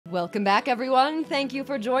Welcome back, everyone. Thank you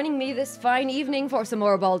for joining me this fine evening for some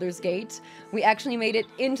more Baldur's Gate. We actually made it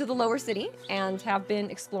into the lower city and have been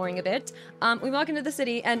exploring a bit. We walk into the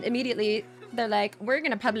city and immediately they're like, we're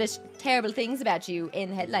gonna publish terrible things about you in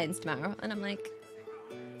the headlines tomorrow. And I'm like,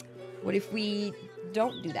 what if we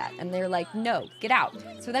don't do that? And they're like, no, get out.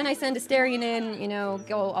 So then I send Astarion in, you know,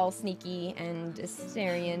 go all sneaky, and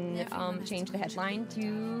Astarion change the headline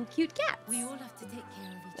to cute cats. We all have to take care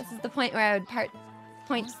of each other. This is the point where I would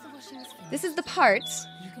point. This is the part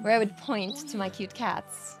where I would point to my cute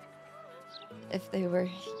cats if they were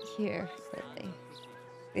here, but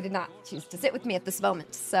they did not choose to sit with me at this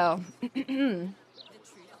moment. So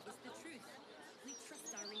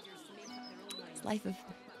life of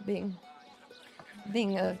being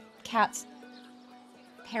a cat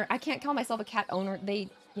parent. I can't call myself a cat owner. They,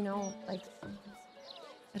 you know, like,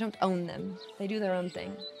 I don't own them. They do their own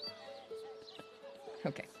thing.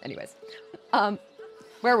 Okay, anyways.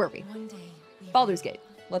 Where were we? One day, Baldur's Gate.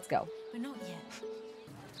 Let's go. but not yet.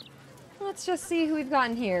 Let's just see who we've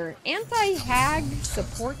gotten here. Anti-hag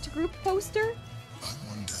support group poster? I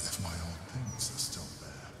wonder if my old things are still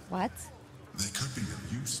there. What? They could be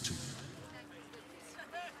of use to you.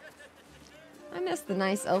 I miss the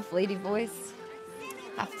nice elf lady voice,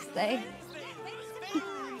 have to say.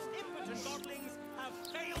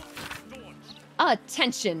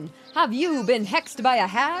 Attention! Have you been hexed by a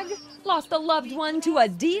hag? Lost a loved one to a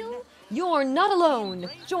deal? You're not alone!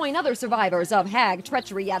 Join other survivors of hag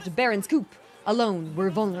treachery at Baron's Coop. Alone, we're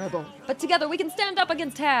vulnerable, but together we can stand up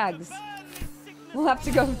against hags. We'll have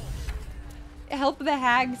to go help the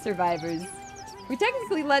hag survivors. We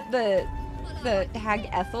technically let the hag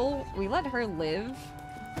Ethel, we let her live.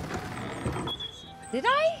 Did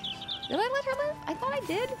I? Did I let her live? I thought I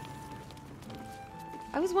did.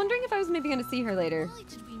 I was wondering if I was maybe going to see her later. Why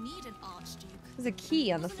did we need an archduke? There's a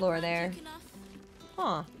key on the floor there. Magic enough?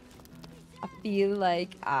 Huh. I feel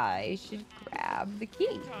like I should grab the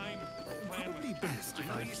key.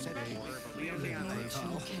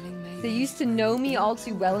 They used to know me all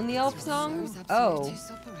too well in the Elfsong? Oh.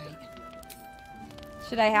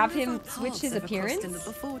 Should I have him switch his appearance?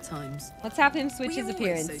 Let's have him switch his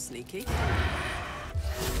appearance. So sneaky.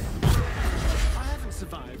 I haven't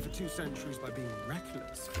survived for 2 centuries by being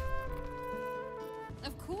reckless.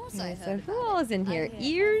 Of course Okay, I so heard who about all is in here?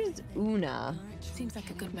 Ears Una. Seems like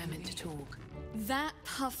a good moment to talk. that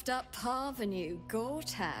puffed up parvenu,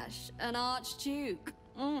 Gortash, an archduke.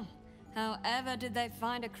 However did they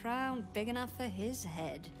find a crown big enough for his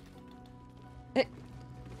head?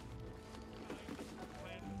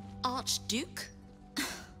 Archduke?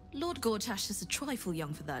 Lord Gortash is a trifle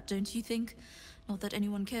young for that, don't you think? Not that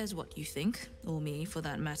anyone cares what you think, or me for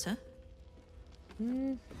that matter.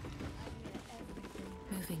 Moving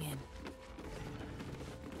in.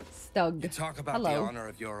 Stug. You talk about Hello. the honor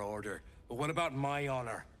of your order, but what about my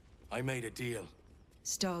honor? I made a deal.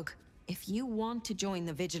 Stug, if you want to join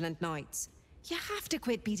the Vigilant Knights, you have to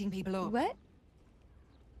quit beating people up. What?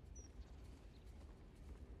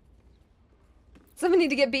 Someone need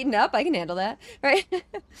to get beaten up? I can handle that. Right?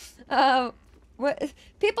 What?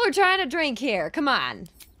 People are trying to drink here. Come on.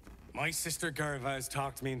 My sister Gerva has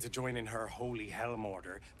talked me into joining her Holy Helm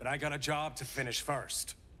Order, but I got a job to finish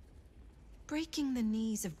first. Breaking the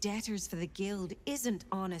knees of debtors for the guild isn't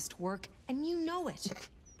honest work, and you know it.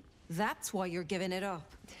 That's why you're giving it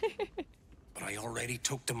up. But I already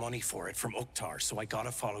took the money for it from Uktar, so I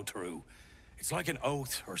gotta follow through. It's like an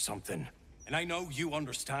oath or something. And I know you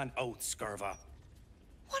understand oaths, Gerva.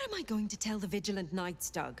 What am I going to tell the Vigilant Knights,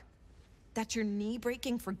 Doug? That you're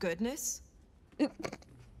knee-breaking for goodness?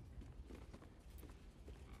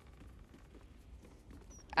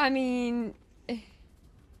 I mean...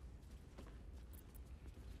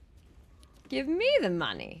 Give me the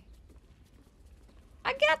money.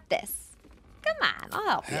 I got this. Come on, I'll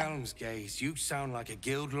help you. Helmsgaze, you sound like a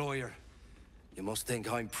guild lawyer. You must think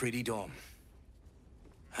I'm pretty dumb.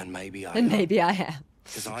 And maybe I am. Maybe I am.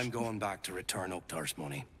 Because I'm going back to return Uktar's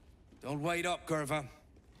money. Don't wait up, Gerva.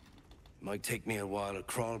 Might take me a while to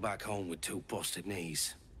crawl back home with 2 busted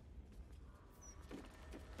knees.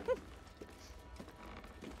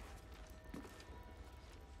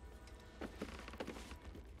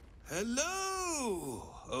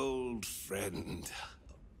 Hello, old friend.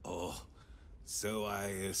 Oh, so I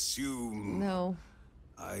assume... No.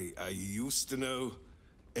 I used to know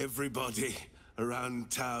everybody around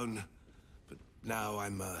town, but now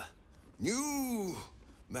I'm a new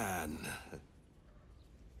man.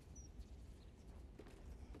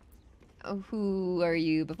 Oh, who are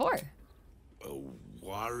you before? A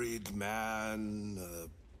worried man, a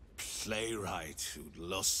playwright who'd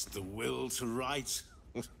lost the will to write.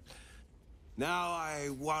 Now I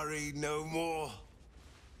worry no more.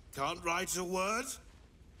 Can't write a word?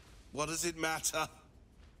 What does it matter?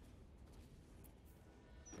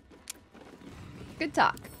 Good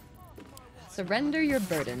talk. Surrender your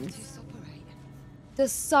burdens.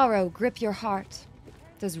 Does sorrow grip your heart?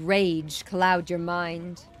 Does rage cloud your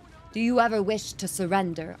mind? Do you ever wish to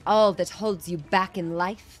surrender all that holds you back in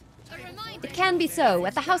life? It can be so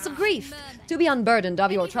at the House of Grief. To be unburdened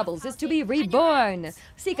of your troubles is to be reborn.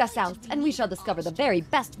 Seek us out, and we shall discover the very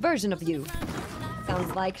best version of you.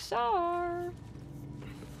 Sounds like Shar.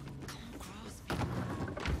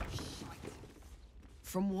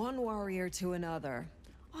 From one warrior to another,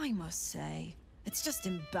 I must say, it's just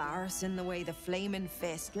embarrassing the way the Flaming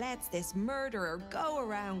Fist lets this murderer go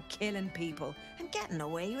around killing people and getting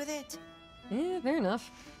away with it. Yeah, fair enough.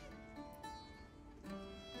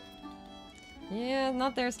 Yeah,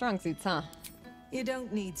 not their strong suits, huh? You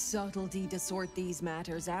don't need subtlety to sort these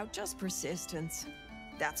matters out, just persistence.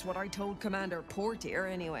 That's what I told Commander Portier,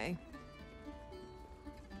 anyway.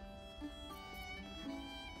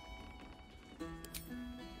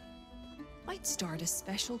 I'd start a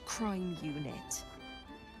special crime unit.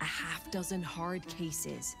 A half-dozen hard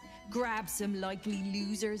cases. Grab some likely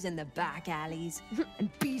losers in the back alleys and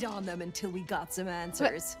beat on them until we got some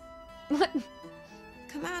answers. What?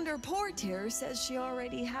 Commander Portier says she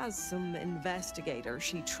already has some investigator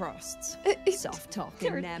she trusts.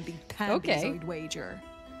 Soft-talking, namby-pambies, Okay. I'd wager.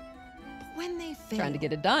 But when they fail, Trying to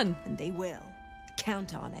get it done. and they will,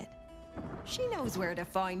 count on it. She knows where to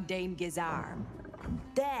find Dame Gizarm.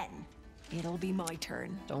 Then, it'll be my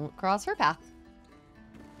turn. Don't cross her path.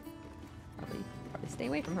 Probably stay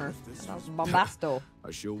away from her. That was bombasto.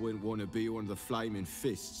 I sure wouldn't want to be one of the Flaming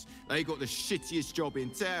Fists. They got the shittiest job in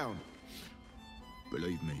town.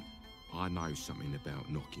 Believe me, I know something about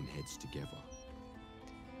knocking heads together.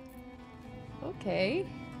 Okay.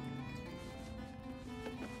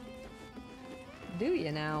 Do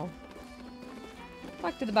you now?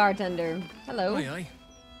 Talk to the bartender. Hello. Aye, aye.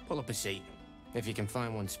 Pull up a seat. If you can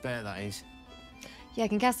find one spare, that is. Yeah, I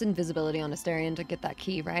can cast invisibility on Asterion to get that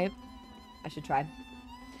key, right? I should try.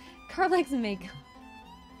 Car likes make.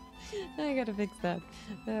 I gotta fix that.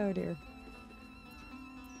 Oh dear.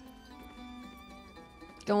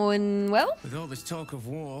 Going well? With all this talk of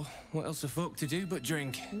war, what else are folk to do but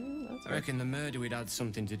drink? That's I reckon the murder we'd had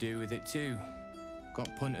something to do with it too.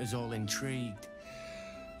 Got punters all intrigued.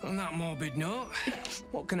 On that morbid note,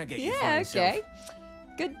 what can I get you for yeah, yourself?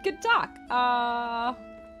 okay. Good talk.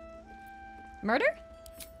 Murder?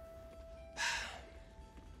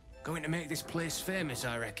 Going to make this place famous,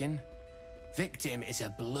 I reckon. Victim is a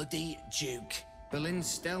bloody duke. Boleyn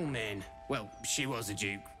Stelmane. Well, she was a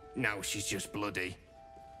duke. Now she's just bloody.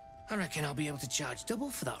 I reckon I'll be able to charge double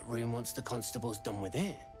for that room once the constable's done with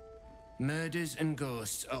it. Murders and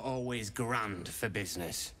ghosts are always grand for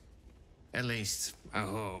business. At least, I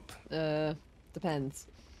hope. Depends.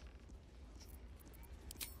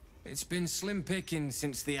 It's been slim picking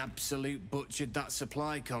since the Absolute butchered that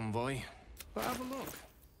supply convoy. But have a look.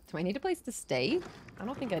 Do I need a place to stay? I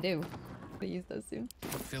don't think I do. I'll use those soon.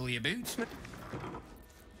 Fill your boots, man.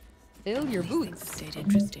 Fill your boots. Stayed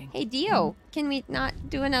interesting. Hey Dio, can we not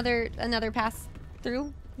do another pass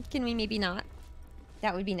through? Can we maybe not?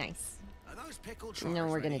 That would be nice. No,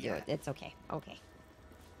 we're gonna do it. It's okay. Okay.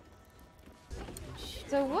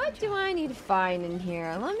 So what do I need to find in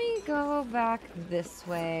here? Let me go back this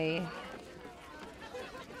way.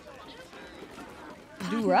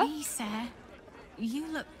 Dura? Pardon me, sir.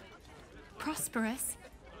 You look prosperous.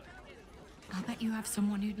 I'll bet you have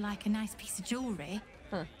someone who'd like a nice piece of jewelry.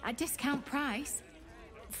 Huh. At discount price.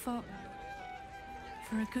 For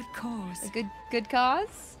a good cause. A good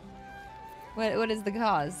cause? What is the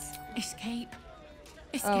cause? Escape.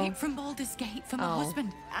 Escape from Baldur's Gate for my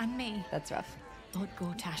husband and me. That's rough. Lord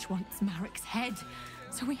Gortash wants Marek's head,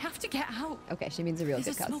 so we have to get out. Okay, she means a real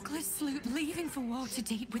There's good a cause. smuggler's sloop leaving for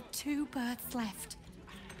Waterdeep with 2 berths left.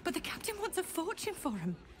 But the captain wants a fortune for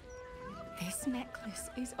him. This necklace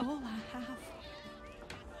is all I have.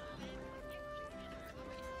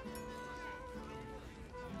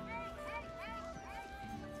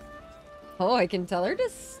 Oh, I can tell her to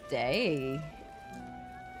stay.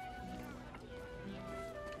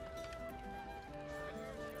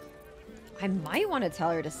 I might want to tell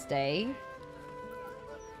her to stay.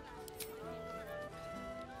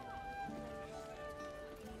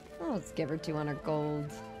 Oh, let's give her 200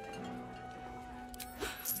 gold.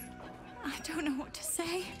 I don't know what to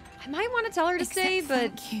say. I might want to tell her to stay,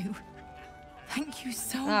 but... Thank you. Thank you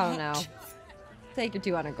so I much. don't know. Take your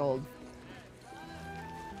 200 gold.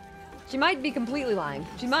 She might be completely lying.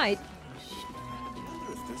 She might.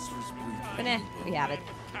 But eh, we have it.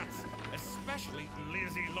 Especially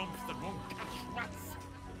lazy lumps that won't catch rats.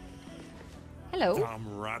 Hello.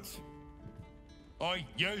 Damn rats. Oi,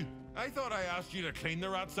 you! I thought I asked you to clean the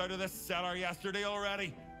rats out of this cellar yesterday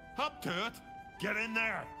already. Hop to it. Get in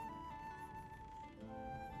there.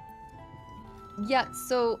 Yeah,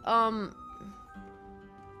 so,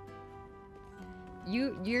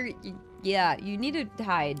 you need to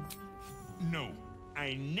hide. No,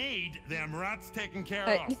 I need them rats taken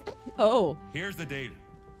care of. Oh. Here's the deal.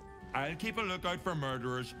 I'll keep a lookout for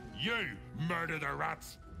murderers. You murder the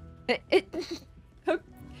rats.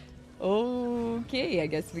 Okay, I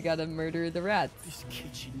guess we gotta murder the rats. This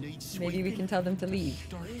kitchen needs Maybe we can tell them to leave.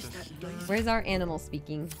 Where's our animal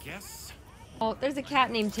speaking? Yes. Oh, there's a cat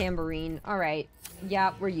named Tambourine. Alright.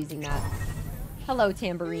 Yeah, we're using that. Hello,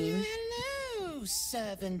 Tambourine. Hello,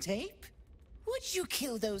 servant ape. Would you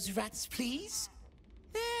kill those rats, please?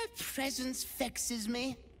 Their presence vexes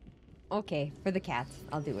me. Okay, for the cat.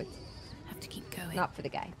 I'll do it. Have to keep going. Not for the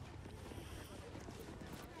guy.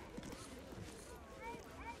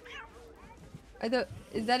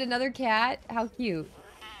 Is that another cat? How cute.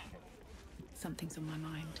 Something's on my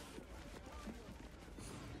mind.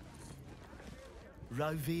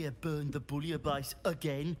 Rovia burned the bouillabaisse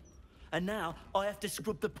again, and now I have to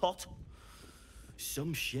scrub the pot.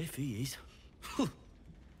 Some chef he is.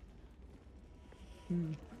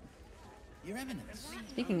 Your Eminence.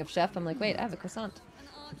 Speaking of chef, I'm like, wait, I have a croissant.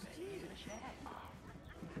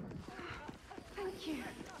 Thank you.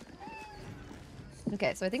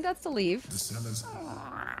 Okay, so I think that's to leave. The cellars.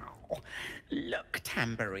 Oh, look,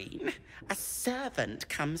 Tambourine. A servant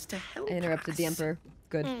comes to help I interrupted the Emperor.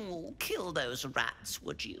 Good. Oh, kill those rats,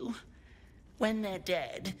 would you? When they're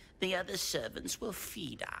dead, the other servants will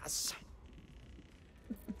feed us.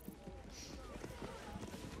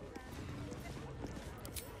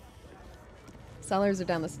 Cellars are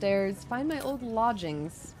down the stairs. Find my old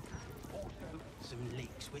lodgings.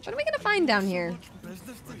 What are we gonna find down here?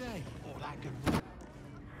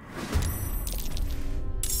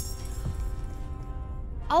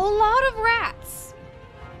 A lot of rats.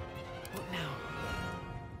 What now?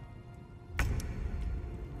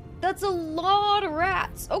 That's a lot of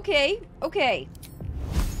rats. Okay, okay.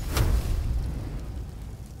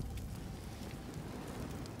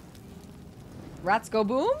 Rats go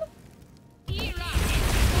boom?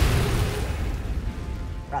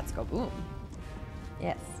 Rats go boom.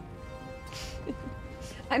 Yes.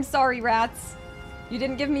 I'm sorry, rats. You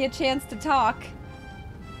didn't give me a chance to talk.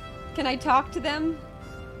 Can I talk to them?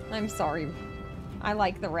 I'm sorry. I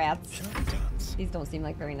like the rats. These don't seem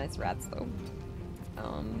like very nice rats, though.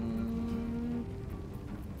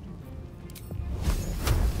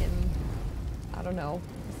 I don't know.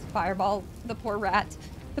 Just fireball the poor rat.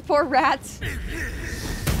 The poor rat!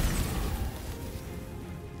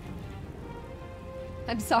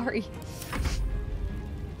 I'm sorry.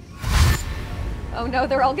 Oh no,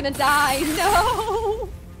 they're all gonna die! No!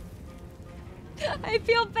 I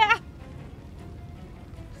feel bad!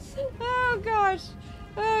 Oh gosh.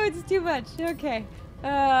 Oh, it's too much. Okay.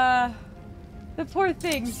 The poor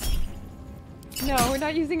things. No, we're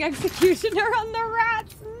not using executioner on the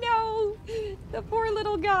rats! No! The poor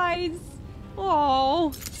little guys.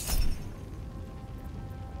 Oh.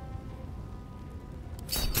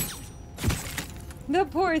 The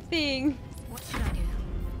poor thing. What should I do?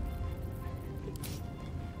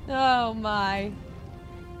 Oh my.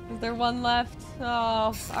 Is there one left?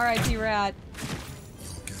 Oh, R.I.P. rat.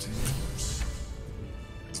 Getting close.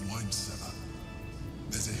 The wine cellar.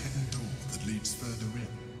 There's a hidden door that leads further in.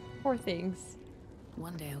 Poor things.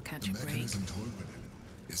 One day I'll catch The a break. mechanism to open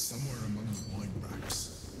it is somewhere among the wine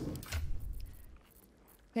racks.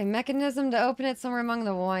 Okay, mechanism to open it somewhere among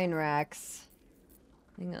the wine racks.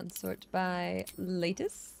 Hang on, sort by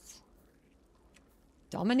latest.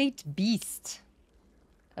 Dominate beast.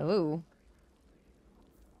 Oh.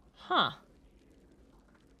 Huh.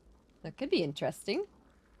 That could be interesting.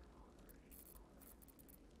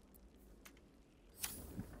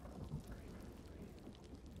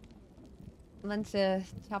 Bunch of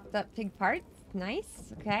chopped up pig parts.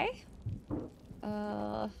 Nice. Okay.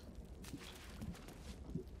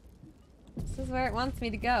 This is where it wants me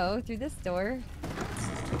to go, through this door.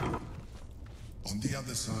 On the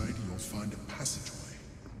other side, you'll find a passageway,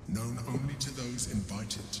 known only to those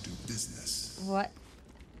invited to do business. What?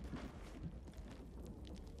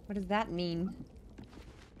 What does that mean?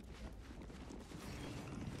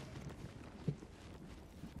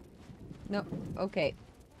 Nope. Okay.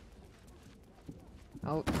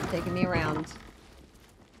 Oh, it's taking me around.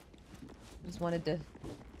 Just wanted to...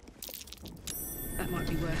 That might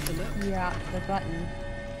be worth a look. Yeah, the button.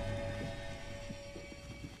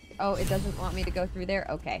 Oh, it doesn't want me to go through there?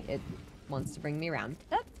 Okay, it wants to bring me around.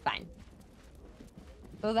 That's fine.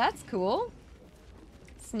 So that's cool.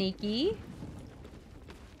 Sneaky.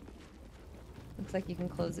 Looks like you can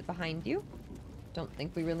close it behind you. Don't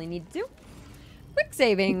think we really need to. Quick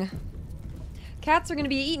saving. Cats are gonna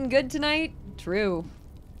be eating good tonight. True.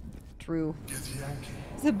 True. Get Yankee.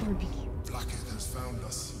 It's a barbecue. Blackhead has found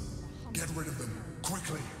us. Get rid of them,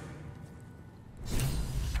 quickly.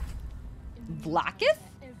 Vlaakith?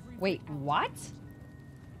 Wait, what?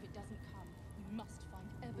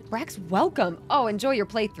 Brax, welcome. Oh, enjoy your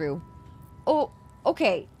playthrough. Oh,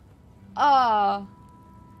 okay.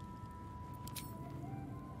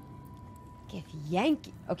 If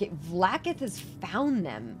Yankee... Okay, Vlaakith has found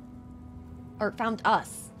them. Or found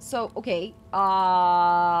us. So, okay.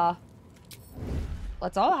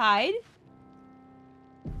 Let's all hide.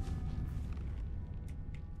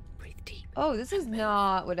 Breathe deep. Oh, this is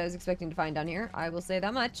not what I was expecting to find down here. I will say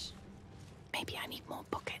that much. Maybe I need more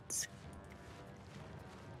buckets.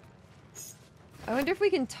 I wonder if we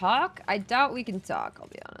can talk. I doubt we can talk, I'll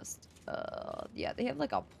be honest. Yeah, they have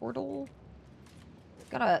like a portal.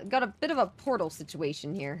 Got a bit of a portal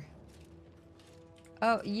situation here.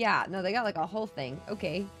 Oh, yeah. No, they got like a whole thing.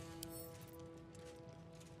 Okay.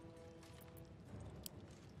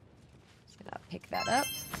 Just gonna pick that up.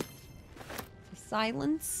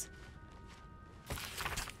 Silence.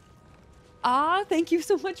 Ah, thank you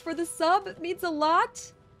so much for the sub. It means a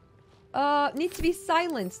lot. Needs to be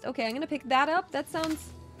silenced. Okay, I'm gonna pick that up. That sounds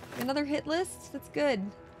like another hit list. That's good.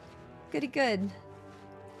 Goody good.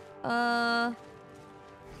 Oh.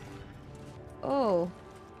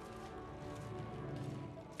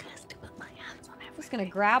 I'm just gonna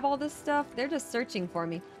grab all this stuff. They're just searching for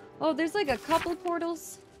me. Oh, there's like a couple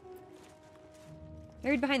portals.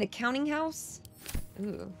 Buried behind the counting house.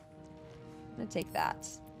 Ooh. I'm gonna take that.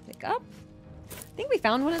 Pick up. I think we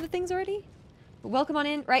found one of the things already. But welcome on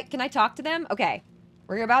in. Right, can I talk to them? Okay.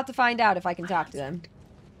 We're about to find out if I can talk to them.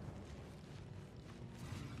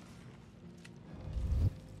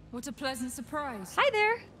 What a pleasant surprise. Hi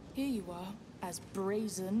there. Here you are, as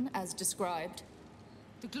brazen as described.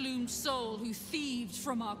 The gloomed soul who thieved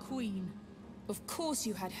from our queen. Of course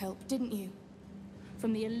you had help, didn't you?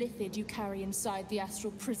 From the illithid you carry inside the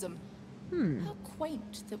astral prism. How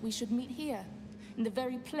quaint that we should meet here, in the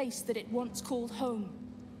very place that it once called home.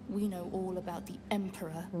 We know all about the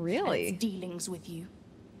Emperor Really? and its dealings with you.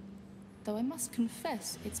 Though I must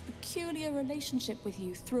confess, its peculiar relationship with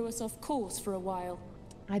you threw us off course for a while.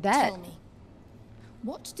 I bet. Tell me,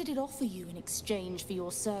 what did it offer you in exchange for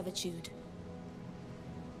your servitude?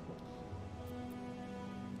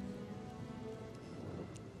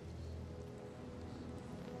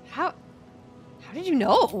 How did you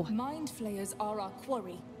know? Mind flayers are our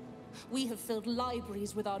quarry. We have filled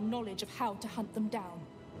libraries with our knowledge of how to hunt them down.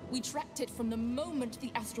 We tracked it from the moment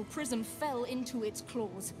the astral prism fell into its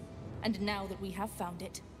claws. And now that we have found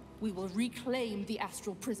it, we will reclaim the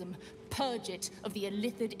astral prism, purge it of the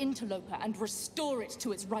illithid interloper, and restore it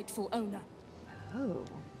to its rightful owner. Oh.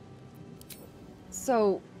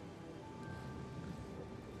 So...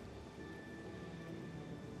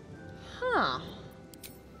 Huh.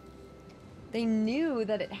 They knew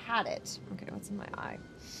that it had it. Okay, what's in my eye?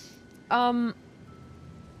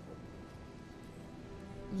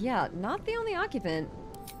 Yeah, not the only occupant.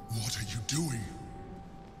 What are you doing?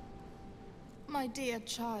 My dear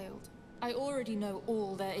child, I already know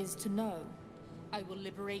all there is to know. I will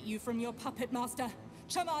liberate you from your puppet master,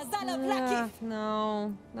 Chamazala Blackith!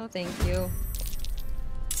 No. No, thank you.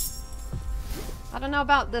 I don't know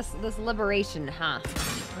about this liberation, huh?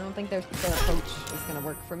 I don't think their approach is gonna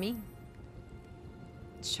work for me.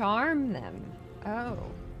 Charm them. Oh.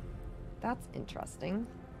 That's interesting.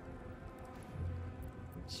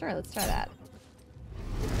 Sure, let's try that.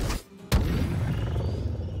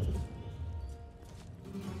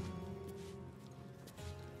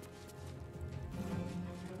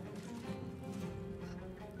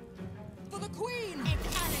 For the queen!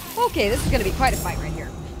 Okay, this is gonna be quite a fight right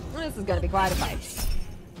here. This is gonna be quite a fight.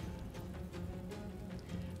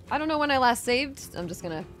 I don't know when I last saved. I'm just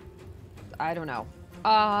gonna... I don't know.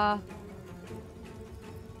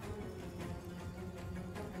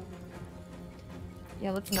 Yeah,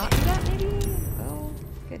 let's not do that, maybe? Oh,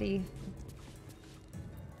 goody.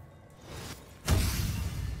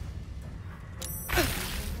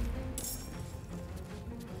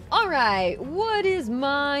 Alright, what is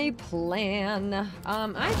my plan?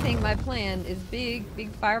 I think my plan is big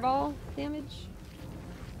fireball damage.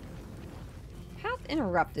 Path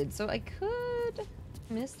interrupted, so I could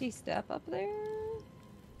Misty Step up there.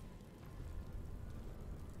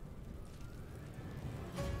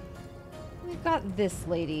 we've got this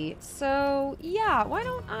lady. So, yeah, why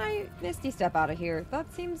don't I Misty Step out of here?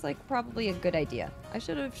 That seems like probably a good idea. I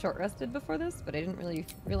should have short rested before this, but I didn't really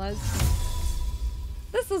realize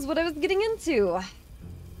this is what I was getting into.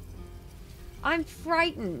 I'm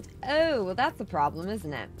frightened. Oh, well, that's a problem,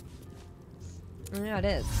 isn't it? Yeah, it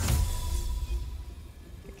is.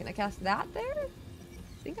 Can I cast that there?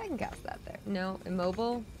 I think I can cast that there. No,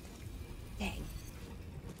 immobile. Dang.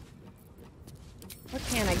 What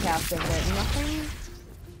can I cast over it? Nothing?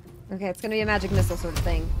 Okay, it's gonna be a magic missile sort of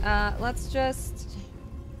thing. Let's just...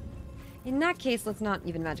 In that case, let's not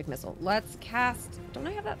even magic missile. Let's cast... Don't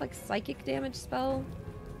I have that, like, psychic damage spell?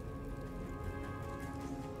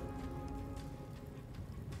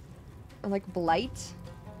 Or, like, blight?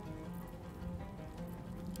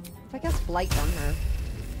 If I cast blight on her.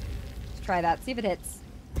 Let's try that. See if it hits.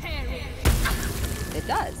 It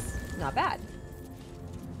does. Not bad.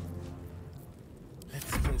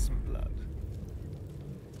 Let's spill some blood.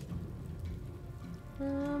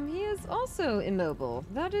 He is also immobile.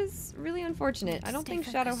 That is really unfortunate. I don't think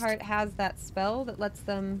Shadowheart has that spell that lets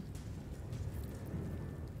them...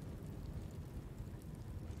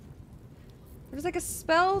 There's like a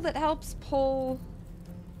spell that helps pull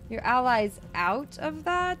your allies out of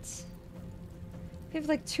that. We have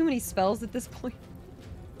like too many spells at this point.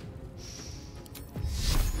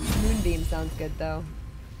 Moonbeam sounds good though.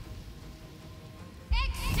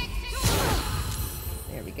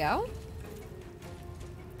 There we go.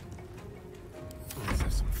 Let's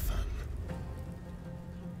have some fun.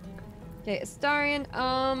 Okay, Astarion,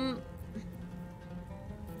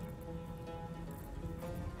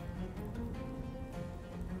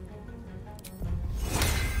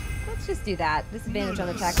 let's just do that. Disadvantage on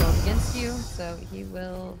attack rolls against you, so he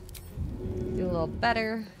will do a little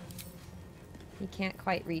better. He can't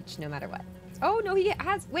quite reach no matter what. Oh, no, he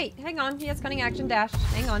has... Wait, hang on. He has cunning action dash.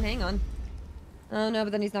 Hang on, hang on. Oh, no,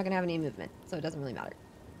 but then he's not going to have any movement, so it doesn't really matter.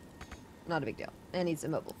 Not a big deal. And he's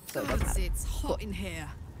immobile, so it doesn't matter. It's hot in here.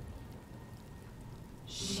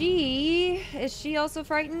 Is she also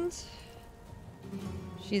frightened?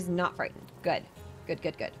 She's not frightened. Good. Good,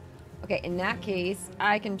 good, good. Okay, in that case,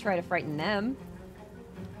 I can try to frighten them.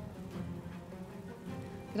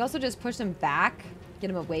 I could also just push them back, get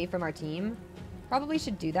them away from our team. Probably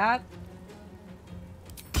should do that.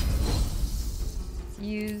 Let's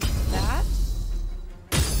use that.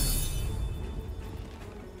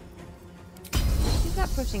 Use that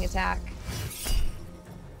pushing attack.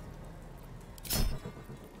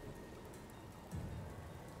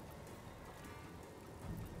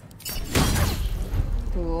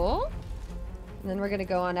 Cool. And then we're gonna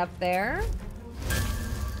go on up there.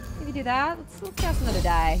 Maybe do that. Let's cast another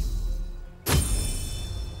die.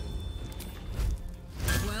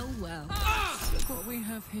 Well, well. Look what we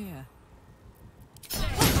have here.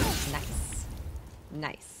 Nice.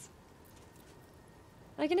 Nice.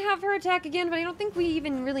 I can have her attack again, but I don't think we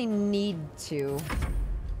even really need to.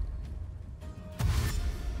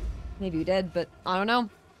 Maybe we did, but I don't know.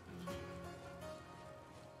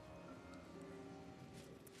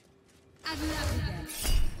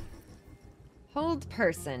 Hold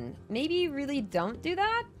person. Maybe you really don't do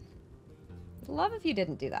that? I'd love if you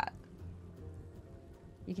didn't do that.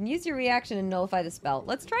 You can use your reaction and nullify the spell.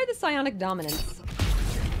 Let's try the psionic dominance.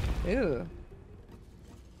 Ooh.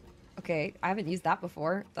 Okay, I haven't used that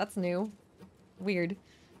before. That's new. Weird.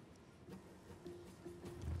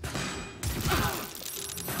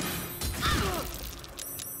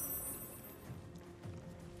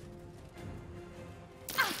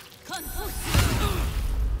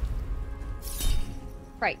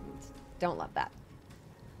 Frightened. Don't love that.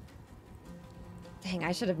 Dang,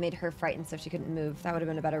 I should have made her frightened so she couldn't move. That would have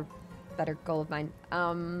been a better goal of mine.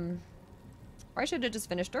 Or I should have just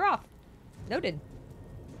finished her off. Noted.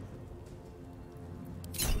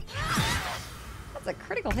 That's a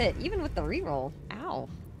critical hit, even with the reroll. Ow.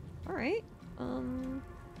 Alright.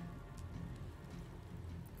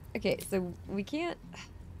 Okay, so we can't...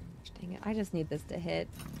 Dang it, I just need this to hit.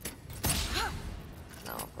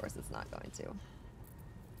 No, of course it's not going to.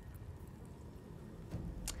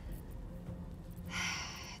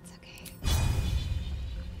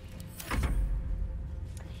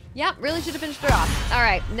 Yep, really should have finished her off.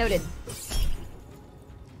 Alright, noted.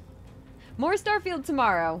 More Starfield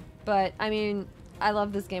tomorrow, but I mean, I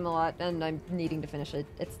love this game a lot and I'm needing to finish it.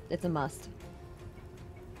 It's a must.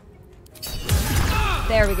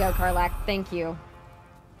 There we go, Karlak. Thank you.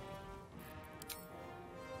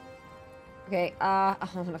 Okay,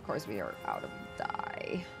 and of course we are out of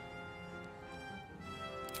die.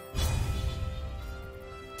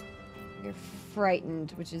 You're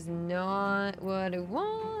frightened, which is not what I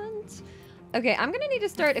want. Okay, I'm gonna need to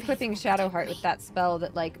start equipping Shadowheart with that spell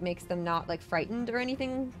that, like, makes them not, like, frightened or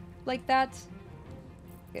anything like that.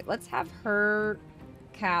 Okay, let's have her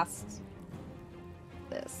cast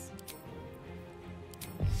this.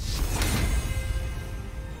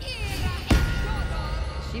 Is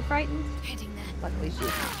she frightened? Luckily she's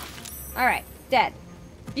not. Alright, dead.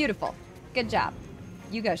 Beautiful. Good job.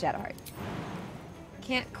 You go, Shadowheart.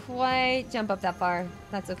 Can't quite jump up that far.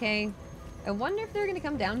 That's okay. I wonder if they're gonna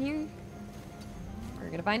come down here. We're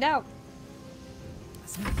gonna find out.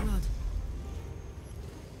 That's my blood.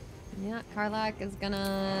 Yeah, Karlak is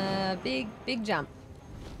gonna big jump.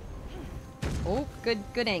 Oh,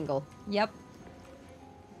 good angle. Yep.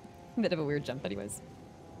 Bit of a weird jump, anyways.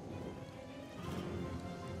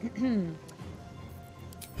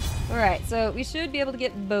 Alright, so we should be able to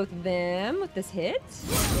get both of them with this hit.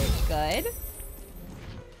 Good.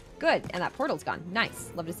 Good, and that portal's gone. Nice.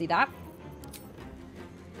 Love to see that.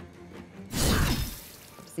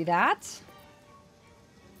 See that?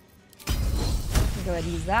 I'll go ahead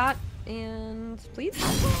and use that. And please.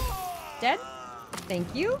 Dead.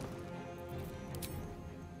 Thank you.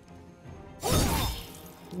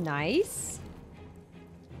 Nice.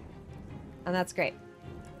 And that's great.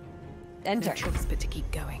 Enter. No choice but to keep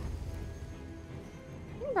going.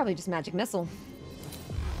 You can probably just magic missile.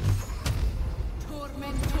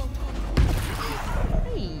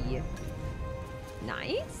 Hey.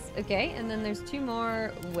 Nice. Okay, and then there's 2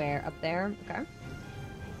 more where up there. Okay.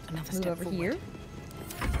 Another Move step over forward. here.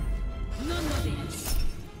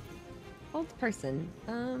 Hold person.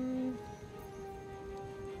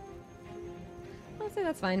 I'll say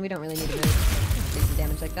that's fine. We don't really need to move. Let's do some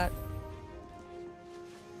damage like that.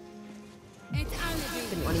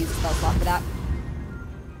 Didn't want to use a spell slot for that.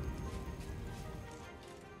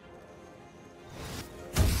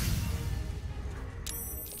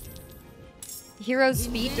 Hero's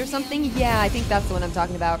Feet or something? Yeah, I think that's the one I'm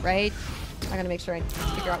talking about, right? I gotta make sure I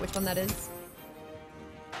figure out which one that is.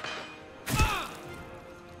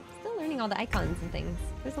 Still learning all the icons and things.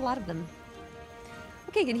 There's a lot of them.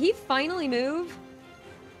 Okay, can he finally move?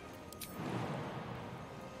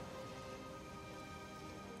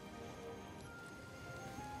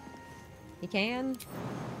 He can.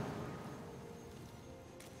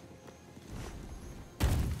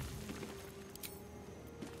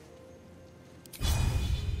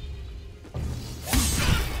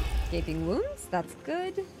 Gaping wounds, that's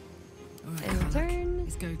good. Alright, And Karlak, turn.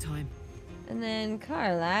 it's go time. And then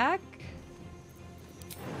Karlak.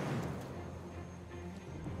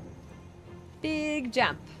 Big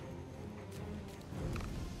jump.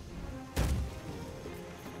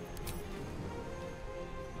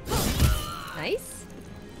 Nice.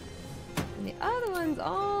 And the other one's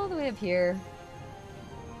all the way up here.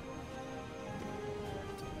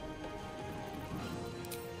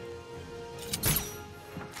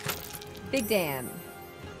 Big damn.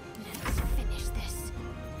 Let's finish this.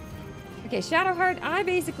 Okay, Shadowheart, I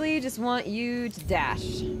basically just want you to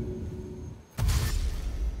dash.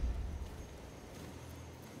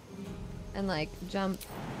 And like jump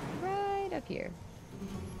right up here.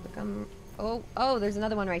 Become oh, there's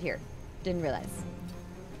another one right here. Didn't realize.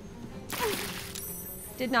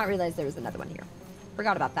 Did not realize there was another one here.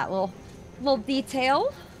 Forgot about that little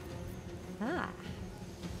detail. Ah.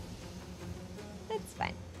 That's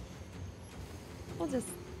fine. We'll just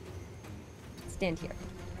stand here.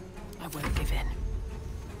 I won't give in.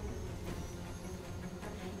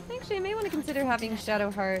 Actually, I may want to consider having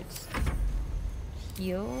Shadowheart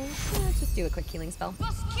heal. Yeah, let's just do a quick healing spell.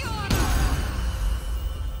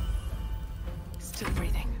 Still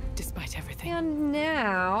breathing, despite everything. And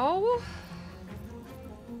now...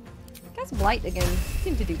 Cast Blight again.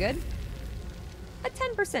 Seemed to do good. A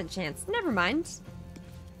 10% chance. Never mind.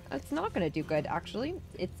 It's not going to do good, actually,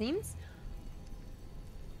 it seems.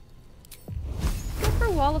 Go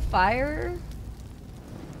for Wall of Fire.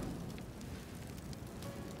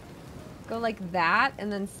 Go like that,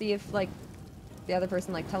 and then see if, like, the other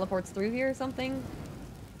person, like, teleports through here or something.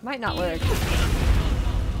 Might not work.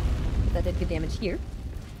 But that did good damage here.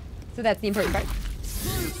 So that's the important part.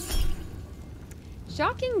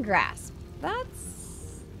 Shocking Grasp.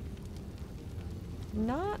 That's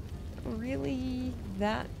not really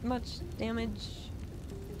that much damage.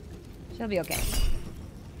 She'll be okay.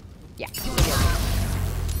 Yeah, she'll be okay.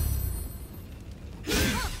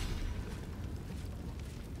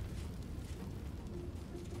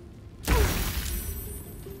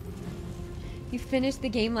 You finished the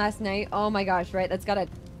game last night? Oh my gosh, right? That's gotta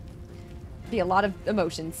be a lot of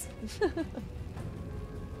emotions.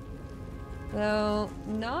 So,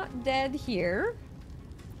 not dead here.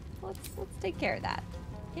 Let's take care of that.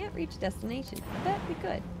 Can't reach destination. I bet we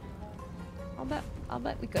could. I'll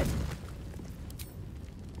bet we could.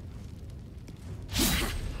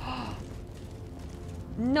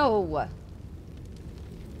 No.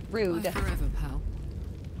 Rude. Life forever, pal.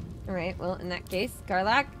 All right. Well, in that case,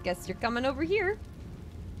 Karlak, guess you're coming over here.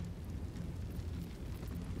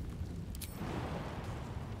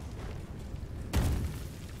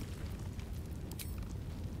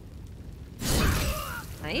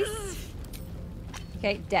 Nice.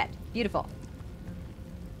 Okay, dead. Beautiful.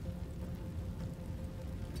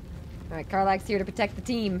 Alright, Karlak's here to protect the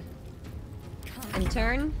team. In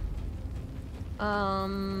turn.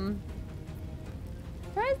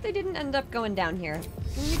 Surprised they didn't end up going down here.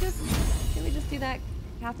 Can we just do that?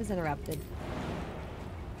 Path is interrupted.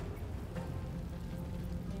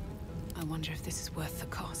 I wonder if this is worth the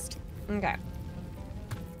cost. Okay.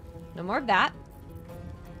 No more of that.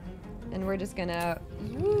 And we're just gonna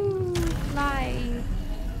woo, fly.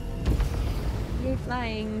 Yay,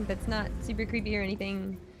 flying. That's not super creepy or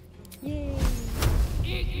anything. Yay.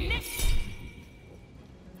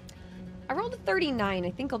 I rolled a 39.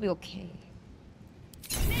 I think I'll be okay.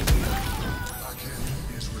 Larian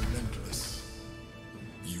is relentless.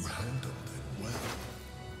 You handled it well.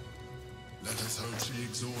 Let us hope she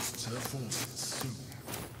exhausts her forces soon.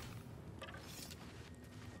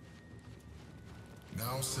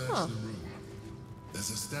 Now search the room. There's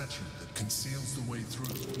a statue that conceals the way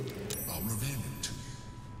through. I'll reveal it to you.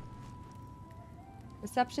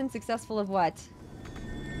 Reception successful of what?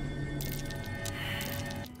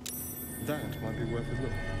 That might be worth a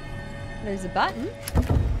look. There's a button.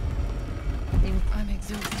 I'm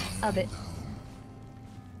exhausted. Of it.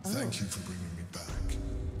 Thank you for bringing me back.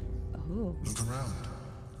 Oh. Look around.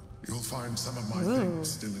 You'll find some of my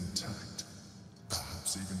things still intact.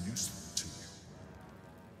 Perhaps even useful to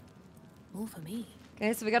you. All for me.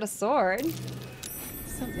 Okay, so we got a sword.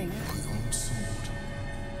 Something. My old sword.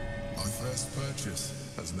 My first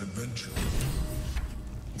purchase as an adventurer.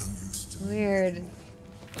 No use to me. Weird.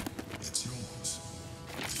 It's yours,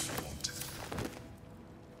 if you want it.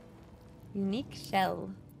 Unique shell.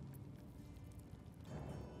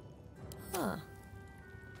 Huh.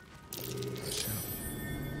 A shell.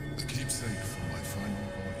 A keepsake from my final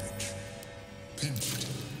voyage. Pinched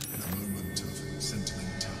in a moment of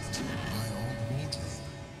sentimentality. My old wardrobe.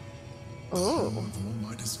 Oh. Of all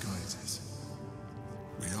my disguises.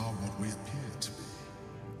 We are what we appear to be.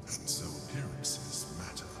 And so appearances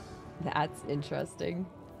matter. That's interesting.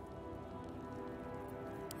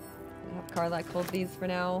 I'll have Karlak hold these for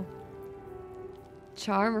now.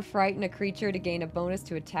 Charm or frighten a creature to gain a bonus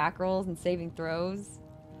to attack rolls and saving throws.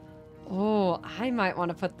 Oh, I might want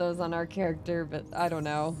to put those on our character, but I don't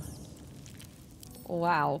know.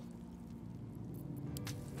 Wow.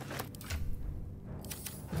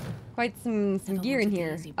 Quite some gear in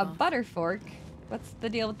here. A butter fork. What's the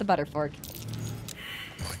deal with the butter fork?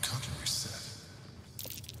 My cutlery set.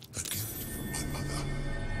 A gift from my mother.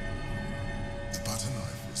 The butter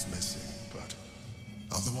knife was missing, but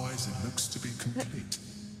otherwise it looks to be complete.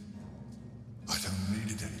 I don't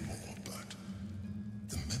need it anymore, but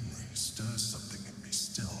the memory stirs something in me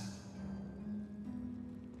still.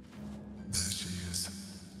 There she is,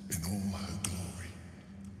 in all her glory.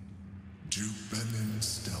 Duke Belin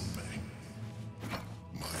Stelmane.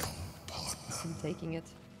 My old partner. I'm taking it.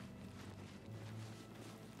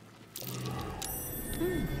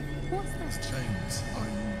 What's that? The chains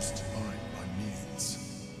I used to bind my means.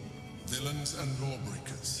 Villains and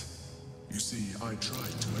lawbreakers. You see, I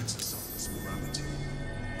tried to exercise morality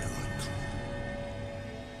where I could.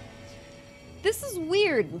 This is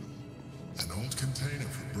weird. An old container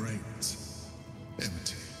for brains.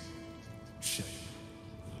 Empty. Shame.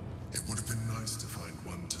 It would have been nice to find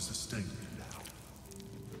one to sustain me now.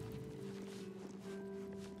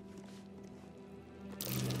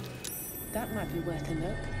 That might be worth a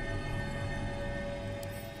look.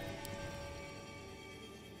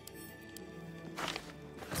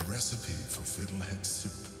 A recipe for fiddlehead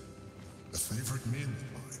soup. A favorite meal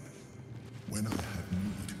of mine. When I had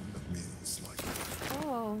need of meals like that.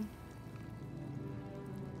 Oh.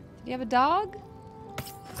 Do you have a dog?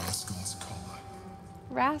 Rascal's collar.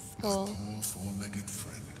 Rascal. My poor four-legged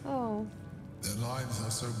friend. Oh. Their lives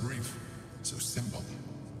are so brief, so simple,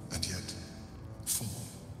 and yet full.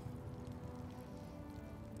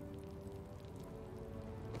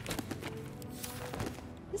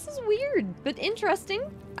 This is weird, but interesting.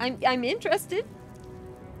 I'm interested.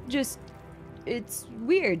 Just, it's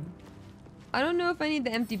weird. I don't know if I need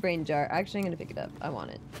the empty brain jar. Actually, I'm gonna pick it up. I want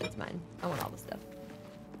it. It's mine. I want all the stuff.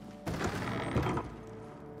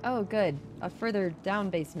 Oh, good. A further down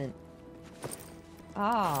basement.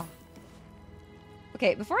 Ah.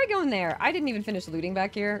 Okay, before I go in there, I didn't even finish looting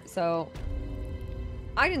back here, so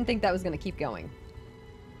I didn't think that was going to keep going.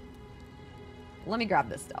 Let me grab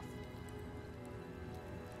this stuff.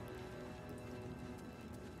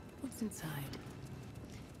 What's inside?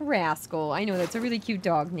 Rascal. I know, that's a really cute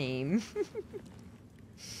dog name.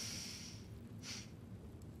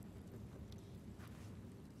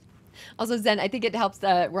 Also, Zen, I think it helps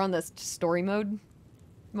that we're on this story mode.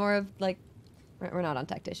 More of, like... We're not on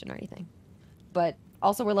tactician or anything. But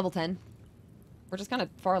also we're level 10. We're just kind of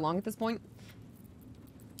far along at this point.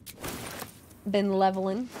 Been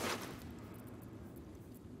leveling.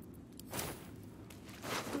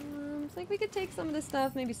 It's like we could take some of this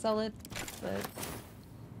stuff, maybe sell it, but...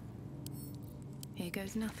 Here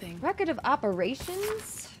goes nothing. Record of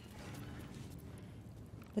operations?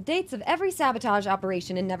 The dates of every sabotage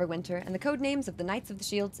operation in Neverwinter, and the code names of the Knights of the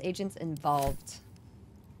Shield's agents involved.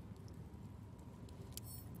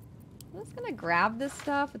 I'm just gonna grab this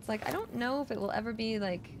stuff. It's like, I don't know if it will ever be,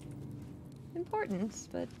 like, important,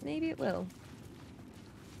 but maybe it will.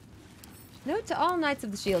 Note to all Knights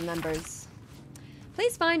of the Shield members.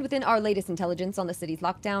 Please find within our latest intelligence on the city's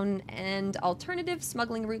lockdown and alternative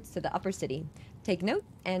smuggling routes to the upper city. Take note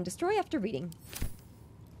and destroy after reading.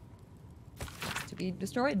 It's to be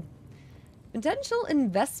destroyed. Potential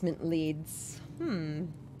investment leads. I'll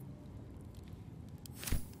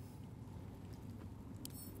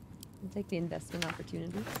take the investment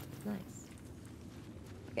opportunity. Nice.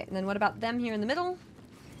 Okay, and then what about them here in the middle?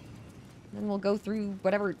 Then we'll go through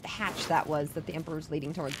whatever hatch that was that the Emperor's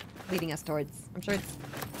leading us towards. I'm sure it's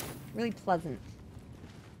really pleasant.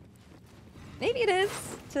 Maybe it is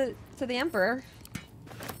to the Emperor.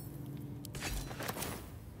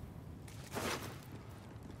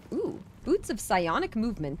 Ooh, Boots of Psionic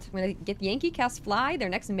Movement. When they get Yankee cast Fly, their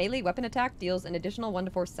next melee weapon attack deals an additional 1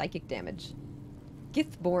 to 4 psychic damage.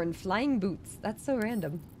 Githborn Flying Boots. That's so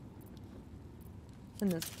random. It's in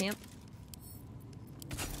this camp.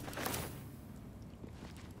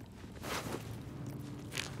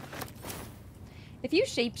 If you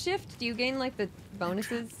shapeshift, do you gain, like, the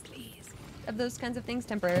bonuses of those kinds of things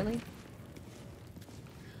temporarily?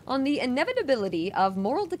 On the inevitability of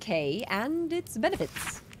moral decay and its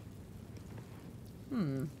benefits.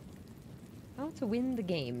 How to win the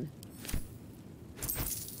game.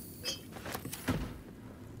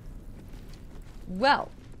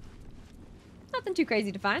 Well. Nothing too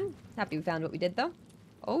crazy to find. Happy we found what we did, though.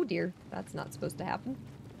 Oh, dear. That's not supposed to happen.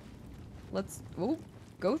 Let's... Oh,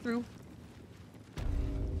 go through.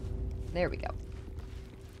 There we go.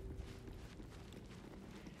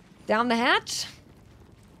 Down the hatch.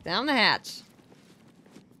 Down the hatch.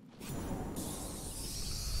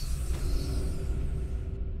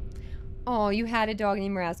 Oh, you had a dog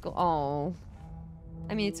named Rascal. Oh.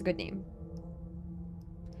 I mean, it's a good name.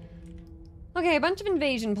 Okay, a bunch of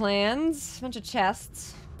invasion plans. A bunch of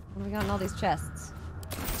chests. What have we got in all these chests?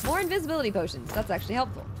 More invisibility potions. That's actually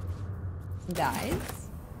helpful. Some dyes.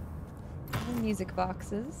 Some music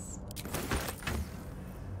boxes.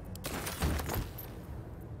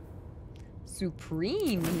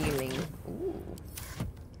 Supreme healing. Ooh.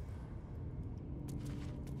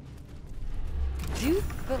 Duke.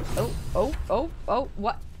 Oh,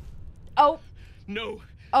 what? Oh. No.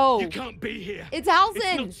 Oh. You can't be here. It's Halsin.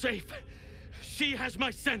 It's not safe. She has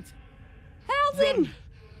my scent. Halsin. Run.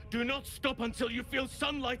 Do not stop until you feel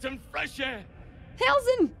sunlight and fresh air.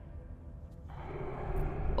 Halsin.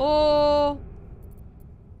 Oh.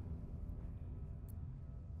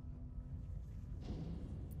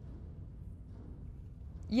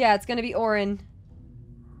 Yeah, it's gonna be Orin.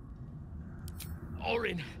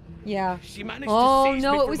 Orin. Yeah. She managed to seize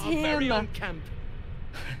no, me it was from our very him. own camp.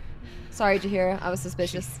 Sorry, Jahira. I was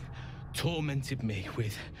suspicious. She tormented me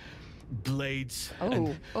with blades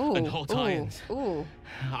and oh, hot irons. Ooh.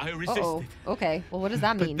 I resisted. Okay. Well, what does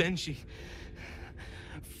that mean? But then she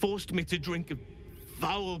forced me to drink a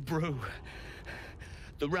foul brew.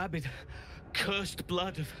 The rabid, cursed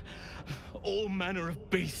blood of all manner of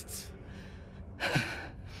beasts.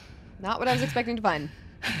 Not what I was expecting to find.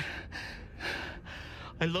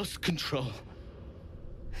 I lost control.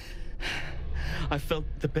 I felt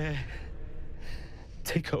the bear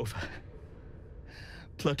take over.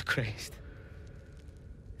 Blood crazed.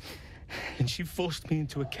 And she forced me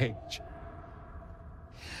into a cage.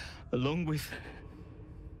 Along with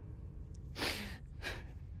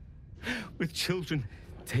children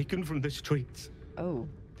taken from the streets. Oh.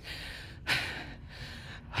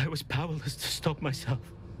 I was powerless to stop myself.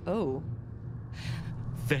 Oh.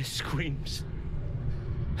 Their screams.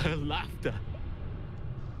 Her laughter.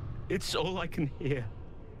 It's all I can hear.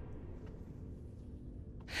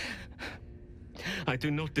 I do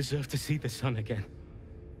not deserve to see the sun again.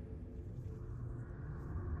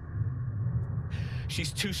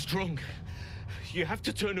 She's too strong. You have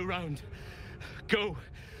to turn around. Go.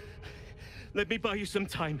 Let me buy you some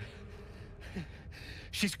time.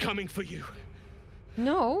 She's coming for you.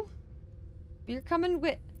 No. You're coming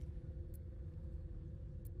with...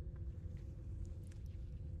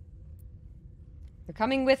 You're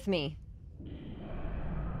coming with me.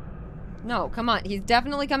 No, come on. He's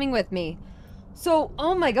definitely coming with me. So,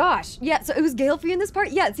 oh my gosh. Yeah, so it was Gale for you in this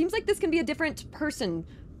part? Yeah, it seems like this can be a different person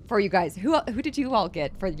for you guys. Who did you all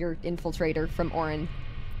get for your infiltrator from Orin?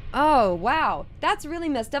 Oh, wow. That's really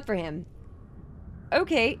messed up for him.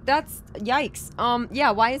 Okay, that's... Yikes.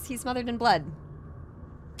 Yeah, why is he smothered in blood?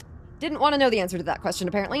 Didn't want to know the answer to that question,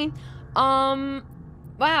 apparently.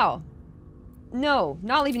 Wow. No,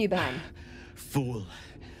 not leaving you behind. Fool.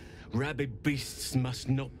 Rabid beasts must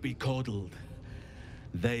not be coddled.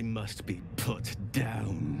 They must be put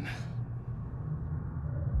down.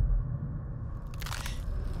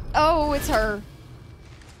 Oh, it's her.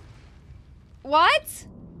 What?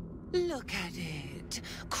 Look at it.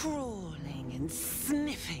 Crawling and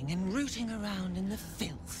sniffing and rooting around in the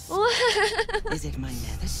filth. Is it my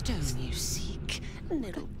nether stone you seek,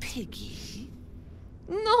 little piggy?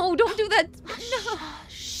 No, don't do that. No.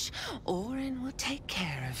 Hush. Orin will take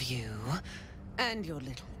care of you and your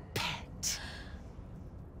little pet.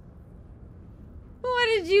 What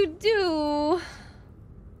did you do?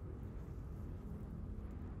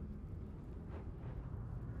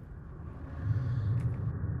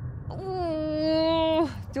 Oh,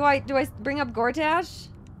 do I bring up Gortash?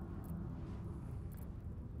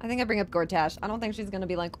 I think I bring up Gortash. I don't think she's gonna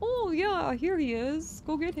be like, oh yeah, here he is.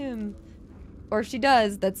 Go get him. Or if she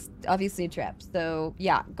does, that's obviously a trap. So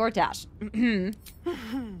yeah, Gortash.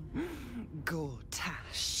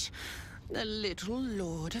 Gortash, the little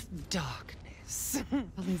lord of darkness.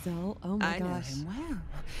 Lae'zel? Oh my gosh. I know him well.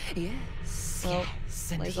 Yes, well,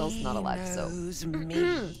 yes. And Lae'zel's he not alive, so. knows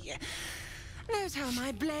me. Knows how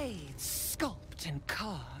my blades sculpt and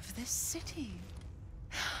carve this city.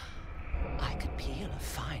 I could peel a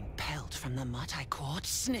fine pelt from the mutt I caught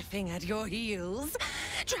sniffing at your heels.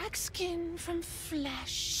 Drag skin from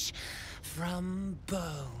flesh, from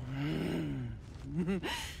bone.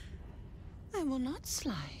 I will not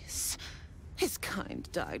slice. His kind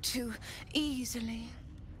die too easily.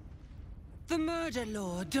 The murder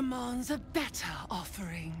lord demands a better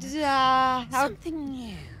offering. Something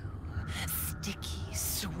new. Sticky,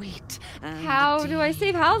 sweet, and how do I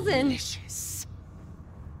save Halsin? Delicious.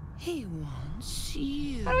 He wants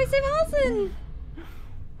you. How do I save Halsin?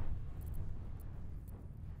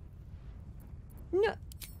 No.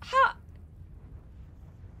 How?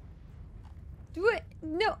 Do it.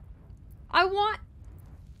 No. I want.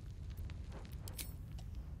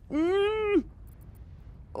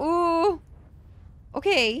 Oh.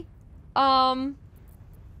 Okay.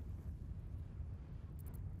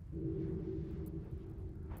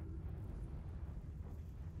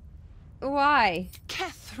 Why?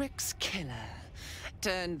 Kethric's killer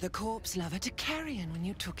turned the corpse lover to carrion when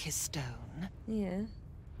you took his stone. Yeah.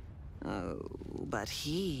 Oh, but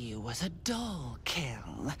he was a dull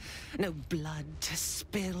kill. No blood to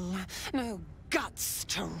spill, no guts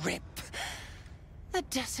to rip. A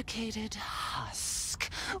desiccated husk,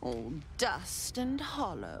 all dust and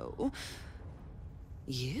hollow.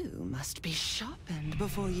 You must be sharpened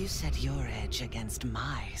before you set your edge against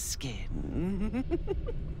my skin.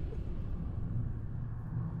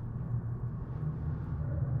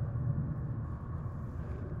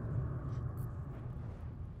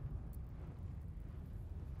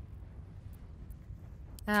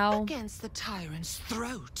 Ow. Against the tyrant's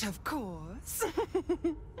throat, of course.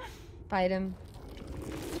 Fight him.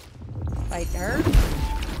 Fight her.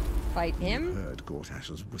 Fight him. Heard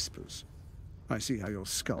Gortash's whispers. I see how your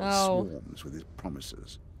skull swarms with his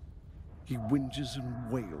promises. He whinges and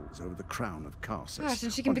wails over the crown of Carsus. Gosh,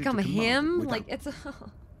 and she can become him? Like, it's a...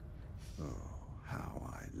 Oh, how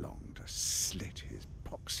I long to slit his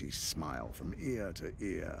poxy smile from ear to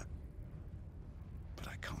ear. But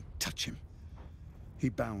I can't touch him. He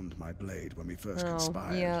bound my blade when we first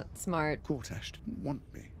conspired. Yeah, smart. Gortash didn't want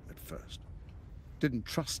me at first. Didn't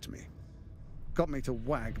trust me. Got me to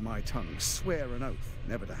wag my tongue, swear an oath,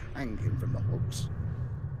 never to hang him from the hooks.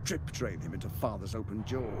 Drip drain him into father's open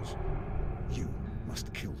jaws. You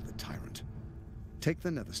must kill the tyrant. Take the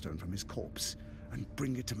netherstone from his corpse and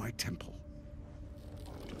bring it to my temple.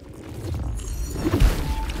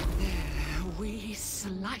 We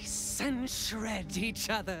slice and shred each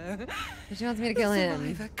other. She wants me to kill him. The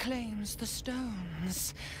survivor claims the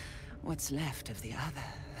stones. What's left of the other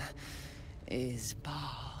is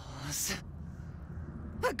bars.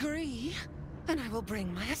 Agree, and I will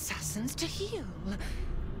bring my assassins to heal.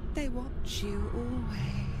 They watch you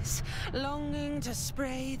always, longing to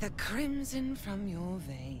spray the crimson from your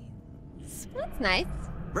veins. That's nice.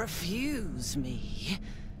 Refuse me,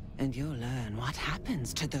 and you'll learn what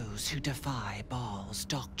happens to those who defy Baal's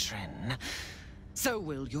doctrine. So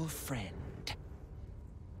will your friend.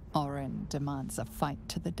 Orin demands a fight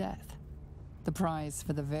to the death. The prize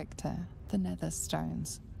for the victor, the nether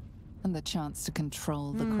stones, and the chance to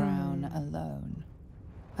control the crown alone.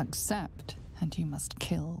 Accept, and you must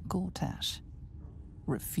kill Gortash.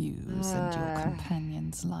 Refuse, and your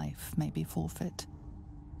companion's life may be forfeit.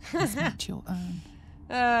 As much your own.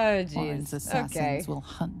 Oh, jeez. Orin's assassins Okay. will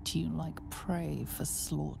hunt you like prey for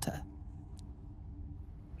slaughter.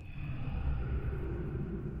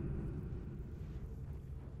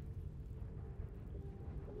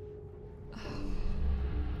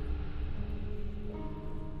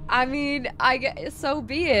 I mean, I guess so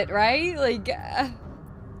be it, right? Like,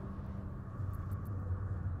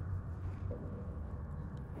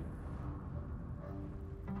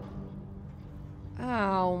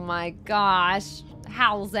 oh my gosh.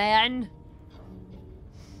 How then?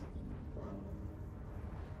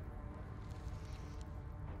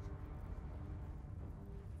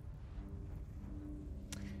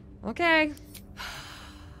 Okay.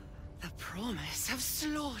 The promise of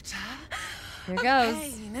slaughter. Here of goes.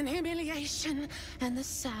 Pain and humiliation, and the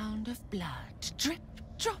sound of blood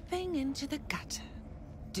dropping into the gutter.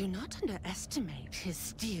 Do not underestimate his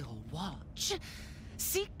steel watch.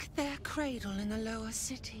 Seek their cradle in the lower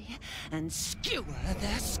city and skewer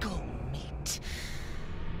their skull meat.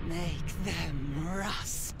 Make them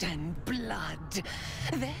rust and blood.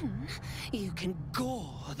 Then you can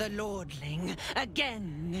gore the lordling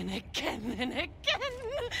again and again and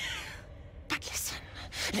again. But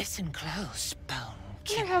listen close, bone.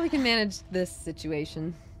 I wonder how we can manage this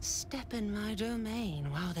situation. Step in my domain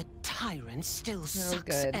while the tyrant still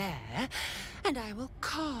sucks good. air, and I will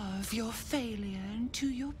carve your failure into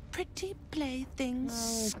your pretty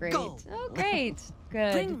plaything's Great. skull. Oh, great.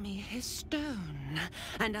 Good. Bring me his stone,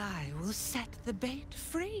 and I will set the bait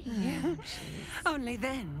free. Only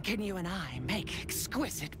then can you and I make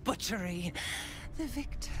exquisite butchery. The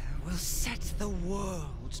victor will set the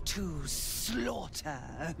world to slaughter.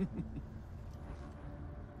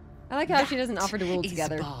 I like how she doesn't offer to rule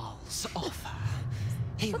together. Baal's offer.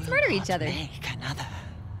 Let's murder each other. Make another.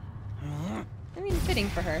 I mean, fitting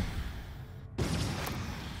for her.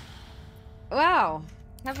 Wow.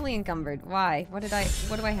 Heavily encumbered. Why? What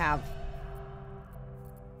do I have?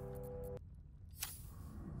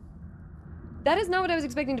 That is not what I was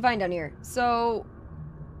expecting to find down here. So,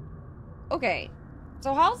 okay.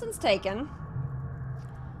 So Halsin's taken.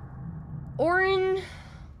 Orin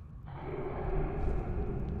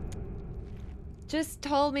just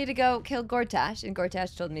told me to go kill Gortash, and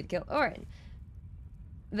Gortash told me to kill Orin.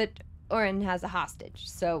 That Orin has a hostage,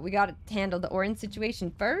 so we gotta handle the Orin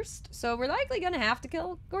situation first. So we're likely gonna have to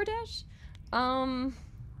kill Gortash. A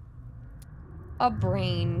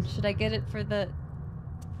brain. Should I get it for the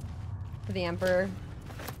Emperor?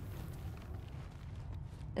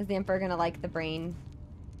 Is the Emperor gonna like the brain?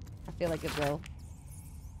 I feel like it will.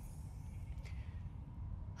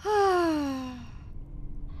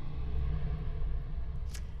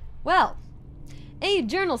 Well, a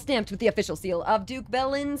journal stamped with the official seal of Duke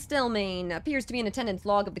Balin Stelmane appears to be an attendance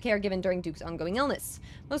log of the care given during Duke's ongoing illness.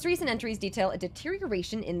 Most recent entries detail a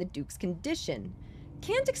deterioration in the Duke's condition.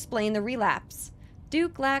 Can't explain the relapse.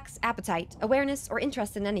 Duke lacks appetite, awareness, or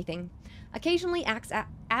interest in anything. Occasionally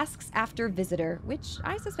asks after visitor, which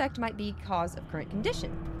I suspect might be cause of current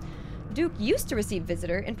condition. Duke used to receive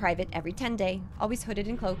visitor in private every 10 day, always hooded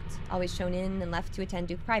and cloaked, always shown in and left to attend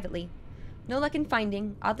Duke privately. No luck in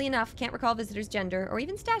finding. Oddly enough, can't recall visitor's gender or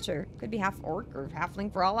even stature. Could be half orc or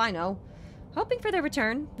halfling for all I know. Hoping for their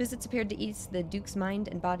return, visits appeared to ease the Duke's mind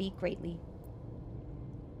and body greatly.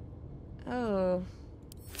 Oh.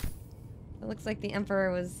 It looks like the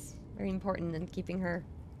Emperor was very important in keeping her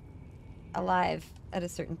alive at a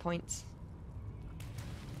certain point.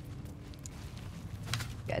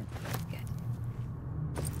 Good. Good.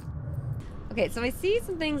 Okay, so I see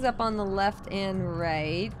some things up on the left and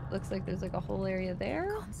right. Looks like there's like a whole area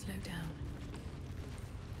there. Can't slow down.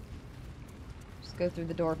 Just go through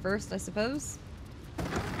the door first, I suppose.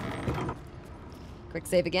 Quick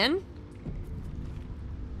save again.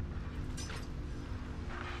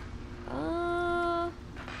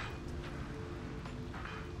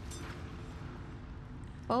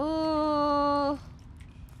 Oh.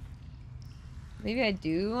 Maybe I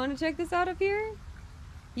do want to check this out up here.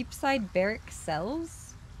 Heapside barrack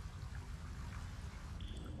cells.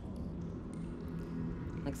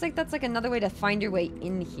 Looks like that's like another way to find your way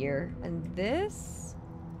in here. And this?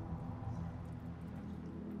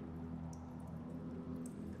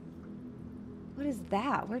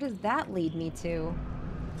 that? Where does that lead me to?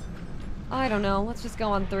 I don't know. Let's just go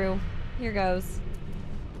on through. Here goes.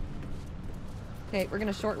 Okay, we're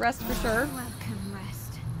gonna short rest for sure. Welcome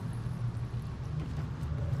rest.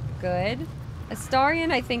 Good.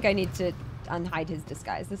 Astarion, I think I need to unhide his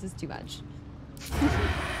disguise. This is too much.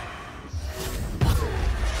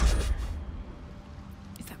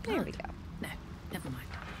 Is that there we go. No, never mind.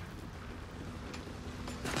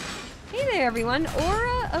 Hey there, everyone.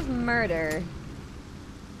 Aura of Murder.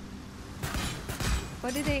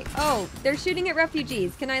 What did they... Oh, they're shooting at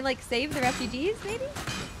refugees. Can I, like, save the refugees, maybe?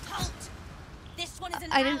 Halt! This one is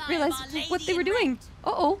an I didn't realize what they were doing.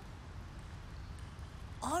 Uh-oh.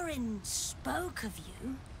 Orin spoke of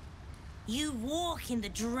you. You walk in the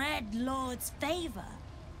Dread Lord's favor.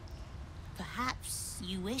 Perhaps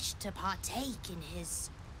you wish to partake in his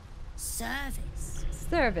service.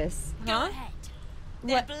 Service, huh? Go ahead.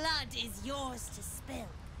 Their blood is yours to spill.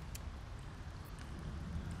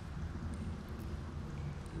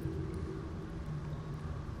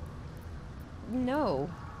 No.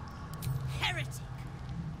 Heretic!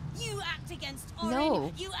 You act against Orin,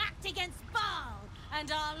 No. you act against Baal, and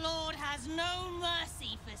our Lord has no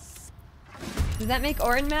mercy for... Does that make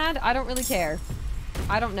Orin mad? I don't really care.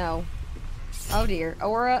 I don't know. Oh dear.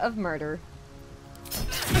 Aura of Murder.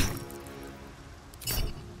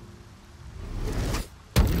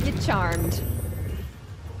 Get charmed.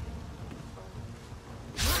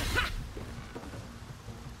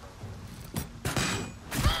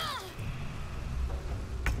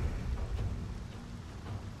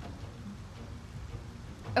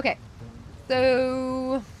 Okay.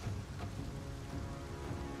 So...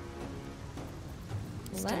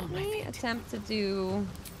 Let me attempt to do...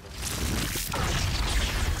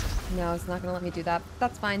 No, it's not going to let me do that.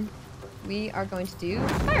 That's fine. We are going to do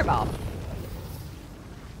Fireball.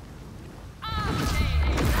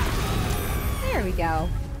 There we go.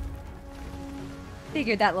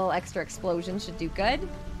 Figured that little extra explosion should do good.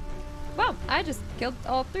 Wow, I just killed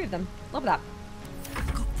all three of them. Love that.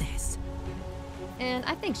 I've got this. And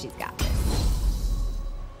I think she's got this.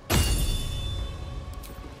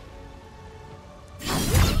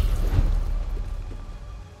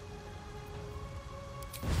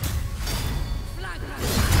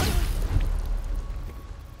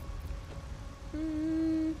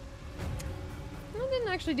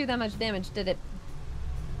 Actually do that much damage, did it?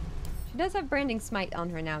 She does have Branding Smite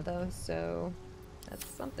on her now, though, so that's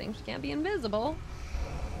something. She can't be invisible.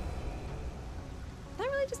 That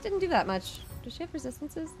really just didn't do that much. Does she have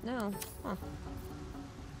resistances? No. Huh.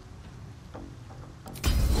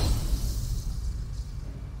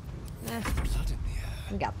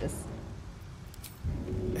 We got this.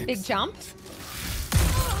 Big chomp.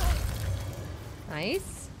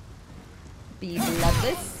 Nice. Be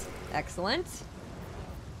bloodless. Excellent.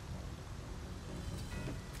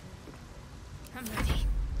 I'm ready.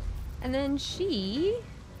 And then she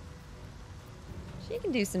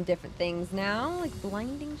can do some different things now, like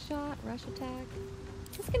blinding shot, rush attack.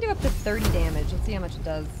 This can do up to 30 damage. Let's see how much it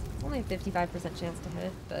does. It's only a 55% chance to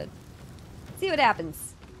hit, but let's see what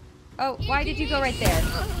happens. Oh, why did you go right there?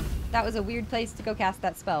 That was a weird place to go cast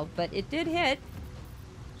that spell, but it did hit.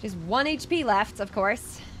 Just 1 HP left, of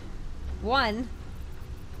course. 1.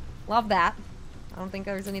 Love that. I don't think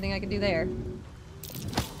there's anything I can do there.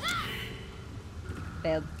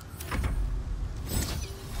 Failed.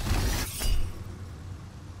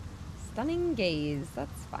 Stunning gaze.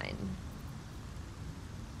 That's fine.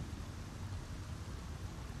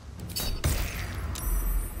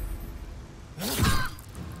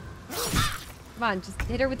 Come on, just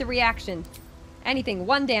hit her with the reaction. Anything.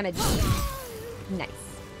 1 damage. Nice.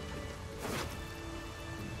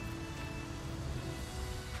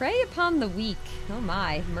 Prey upon the weak. Oh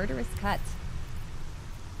my. Murderous cut.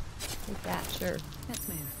 Take that, sure. Let's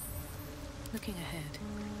move. Looking ahead.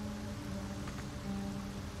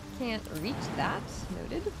 Can't reach that.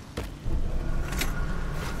 Noted.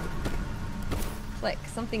 Click.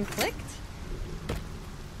 Something clicked?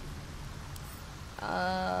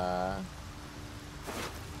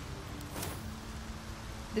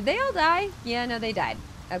 Did they all die? Yeah, no, they died.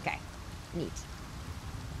 Okay. Neat.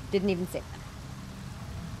 Didn't even save them.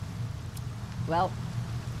 Well,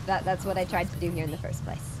 that's what I tried to do here in the first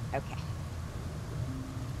place. Okay.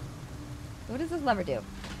 What does this lever do?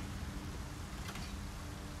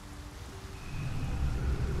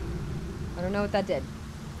 I don't know what that did.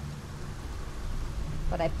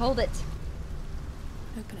 But I pulled it.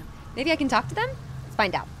 Open up. Maybe I can talk to them? Let's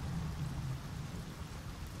find out.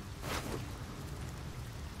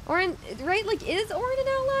 Orin, right? Like, is Orin an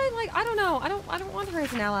ally? Like, I don't know. I don't want her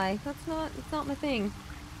as an ally. It's not my thing.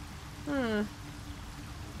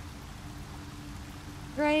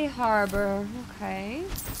 Grey Harbor. Okay.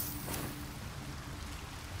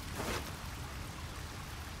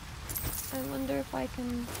 I wonder if I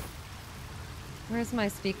can... Where's my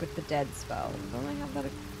Speak with the Dead spell? Don't I have that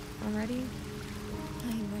already?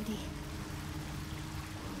 I am ready.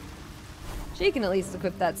 She can at least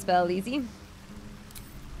equip that spell easy.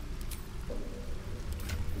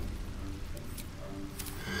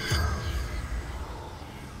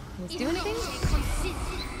 Let's do anything?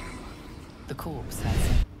 The corpse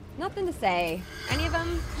has Nothing to say. Any of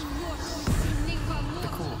them? the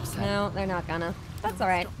corpse. No, they're not gonna. That's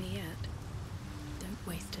alright. Stop me yet. Don't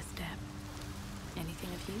waste a step. Anything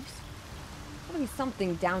of use? There'll be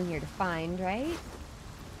something down here to find, right?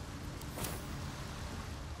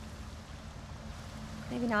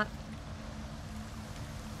 Maybe not.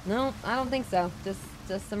 No, I don't think so. Just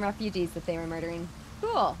some refugees that they were murdering.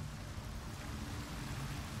 Cool.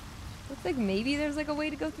 Looks like maybe there's like a way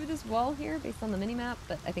to go through this wall here based on the minimap,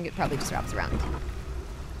 but I think it probably just wraps around.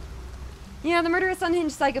 Yeah, the murderous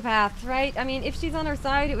unhinged psychopath, right? I mean, if she's on our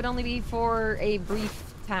side, it would only be for a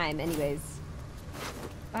brief time anyways.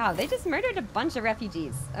 Wow, they just murdered a bunch of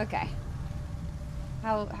refugees. Okay.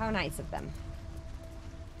 How nice of them.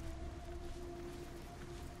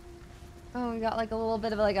 Oh, we got like a little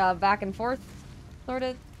bit of like a back and forth sort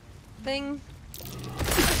of thing.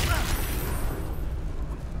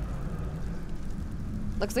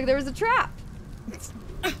 Looks like there was a trap. Is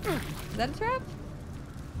that a trap?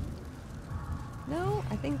 No,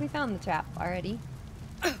 I think we found the trap already.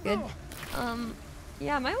 Good.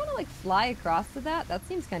 Yeah, I might want to like fly across to that. That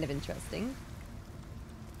seems kind of interesting.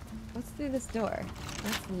 What's through this door?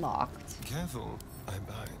 That's locked. Careful, I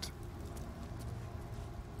bite.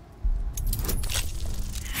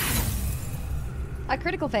 A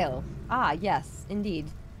critical fail. Ah, yes, indeed.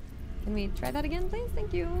 Can we try that again, please?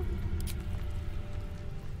 Thank you.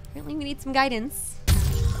 Apparently we need some guidance.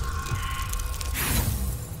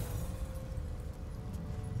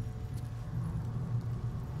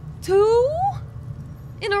 Two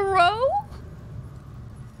in a row?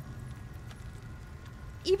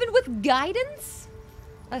 Even with guidance?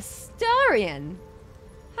 Astarion.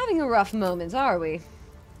 Having a rough moment, are we?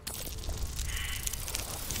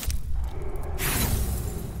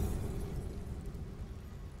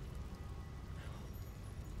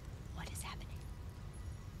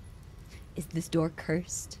 Is this door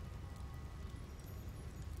cursed?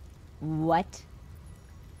 What?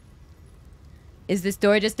 Is this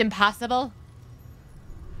door just impossible?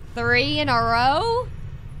 3 in a row?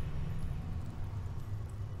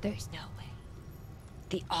 There's no way.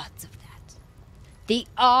 The odds of that. The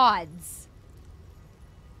odds.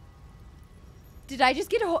 Did I just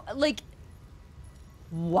get, like,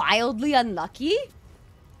 wildly unlucky?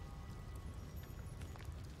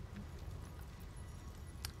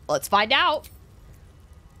 Let's find out.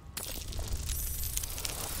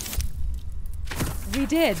 We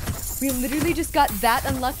did. We literally just got that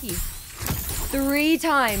unlucky. 3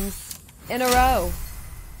 times in a row.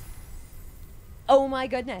 Oh my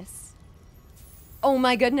goodness. Oh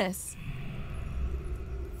my goodness.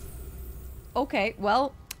 Okay,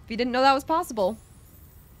 well, if you didn't know that was possible.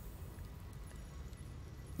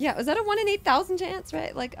 Yeah, was that a 1 in 8,000 chance,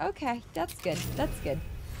 right? Like, okay, that's good. That's good.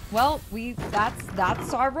 Well,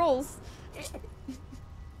 that's our rolls.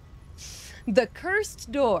 The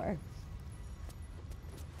cursed door.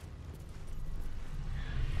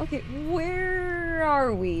 Okay, where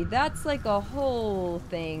are we? That's like a whole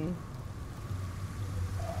thing.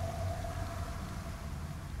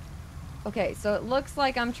 Okay, so it looks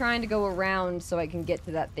like I'm trying to go around so I can get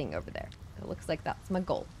to that thing over there. It looks like that's my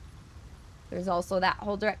goal. There's also that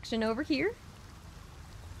whole direction over here.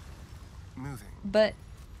 Moving. But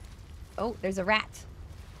oh, there's a rat.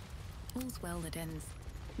 All's well that ends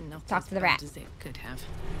not Talk as to the bad rat. as it could have.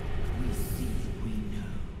 We see, we know.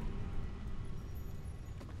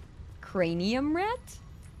 Cranium rat?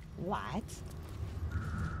 What?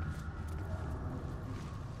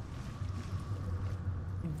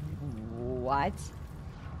 What?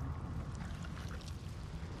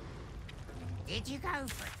 Did you go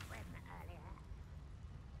for a swim earlier?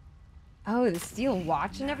 Oh, the steel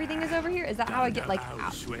watch and everything is over here? Is that how I get like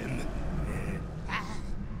out? Swim.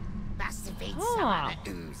 Must have been Huh. some other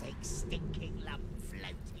oozing, stinking lump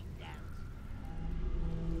floating down.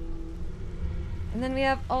 And then we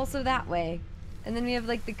have also that way. And then we have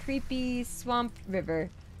like the creepy swamp river.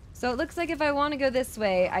 So it looks like if I want to go this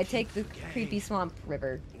way, I take the creepy swamp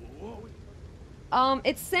river.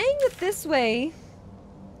 It's saying that this way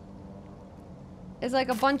is like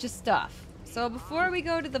a bunch of stuff. So before we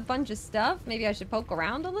go to the bunch of stuff, maybe I should poke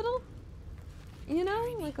around a little. You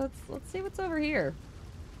know, like let's see what's over here.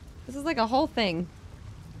 This is like a whole thing.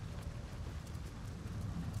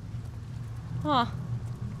 Huh.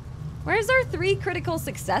 Where's our 3 critical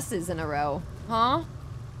successes in a row? Huh?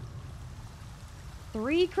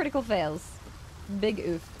 3 critical fails. Big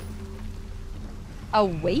oof. A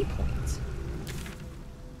waypoint.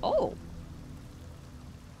 Oh.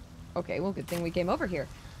 Okay, well, good thing we came over here.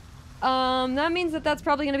 That means that that's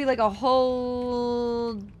probably gonna be like a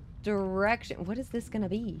whole direction. What is this gonna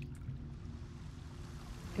be?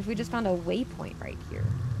 If we just found a waypoint right here.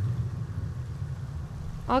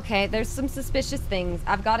 Okay, there's some suspicious things.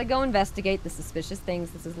 I've got to go investigate the suspicious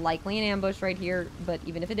things. This is likely an ambush right here, but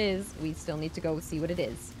even if it is, we still need to go see what it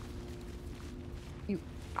is.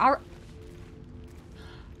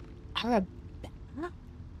 Arabella?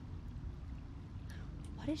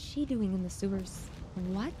 What is she doing in the sewers?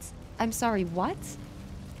 What? I'm sorry, what?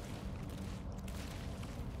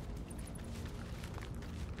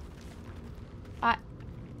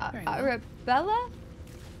 Arabella?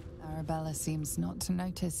 Arabella seems not to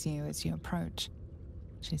notice you as you approach.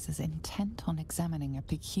 She's as intent on examining a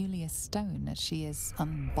peculiar stone as she is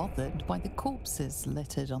unbothered by the corpses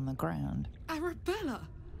littered on the ground. Arabella!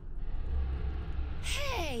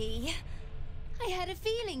 Hey! I had a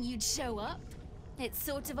feeling you'd show up. It's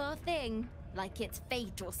sort of our thing, like it's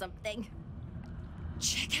fate or something.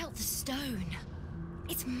 Check out the stone.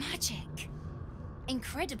 It's magic.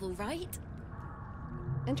 Incredible, right?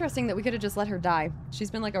 Interesting that we could have just let her die.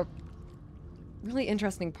 She's been like a really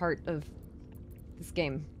interesting part of this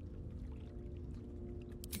game.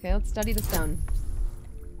 Okay, let's study the stone.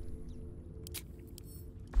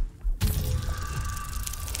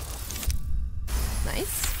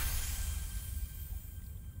 Nice.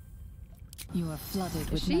 You are flooded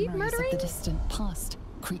with memories of the distant past.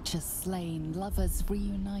 Creatures slain, lovers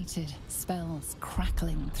reunited, spells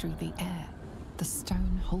crackling through the air. The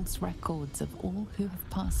stone holds records of all who have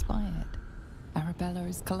passed by it. Arabella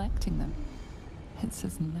is collecting them. It's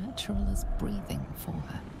as natural as breathing for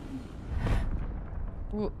her.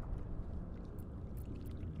 Well,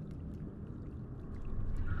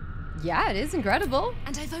 yeah, it is incredible.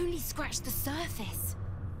 And I've only scratched the surface.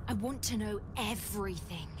 I want to know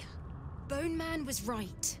everything. Bone Man was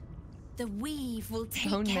right. The weave will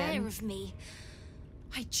take care of me.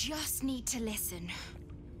 I just need to listen.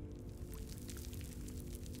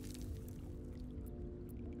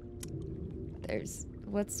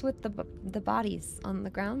 What's with the bodies on the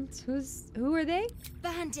ground? Who are they?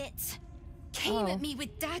 Bandits came at me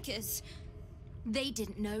with daggers. They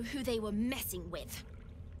didn't know who they were messing with.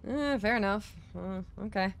 Fair enough.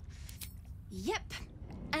 Okay. Yep,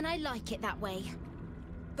 and I like it that way.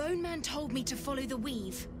 Bone Man told me to follow the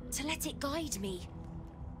weave, to let it guide me.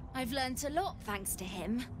 I've learned a lot thanks to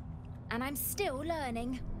him, and I'm still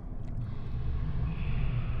learning.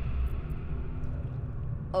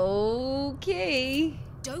 Okay.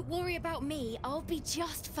 Don't worry about me, I'll be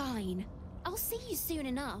just fine. I'll see you soon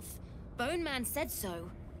enough. Bone Man said so.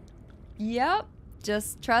 Yep,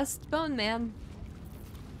 just trust Bone Man.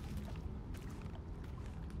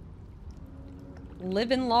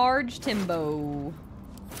 Living large Timbo.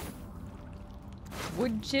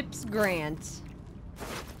 Wood chips Grant.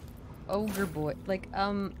 Ogre boy. Like,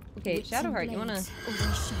 okay, Shadowheart, you wanna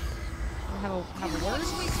have a word?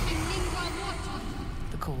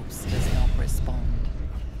 The corpse does not respond.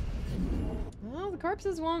 Well, the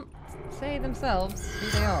corpses won't say themselves who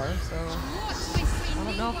they are, so I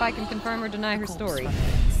don't know if I can confirm or deny her story.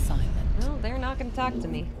 Well, they're not gonna talk to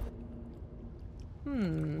me.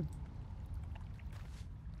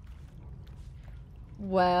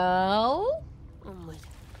 Well,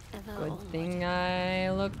 good thing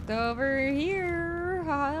I looked over here,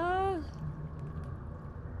 huh?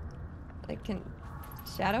 Like, can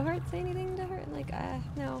Shadowheart say anything to her? Like,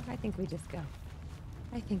 no, I think we just go.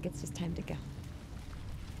 I think it's just time to go.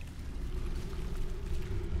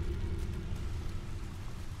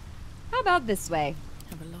 How about this way?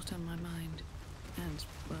 Have a lot on my mind. And,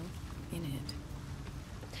 well, in it.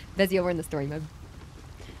 Vezio, we're in the story mode.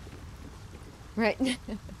 Right.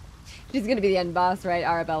 She's gonna be the end boss, right?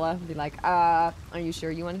 Arabella. Be like, are you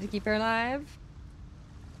sure you wanted to keep her alive?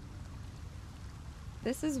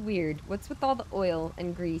 This is weird. What's with all the oil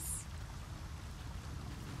and grease?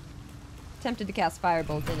 Tempted to cast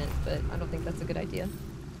Firebolt in it, but I don't think that's a good idea.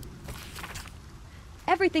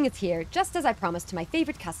 Everything is here, just as I promised to my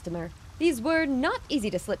favorite customer. These were not easy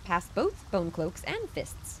to slip past both bone cloaks and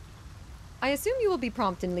fists. I assume you will be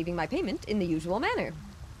prompt in leaving my payment in the usual manner.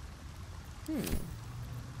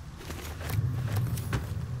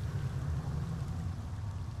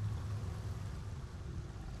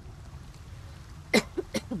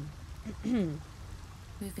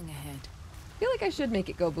 Moving ahead. I feel like I should make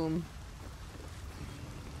it go boom.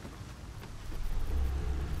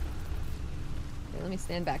 let me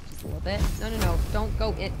stand back just a little bit. No, no, no. Don't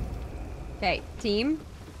go in. Okay, team.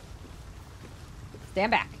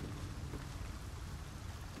 Stand back.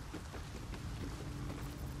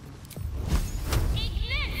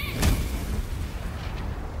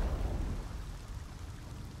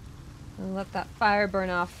 I'll let that fire burn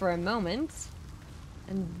off for a moment.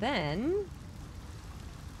 And then...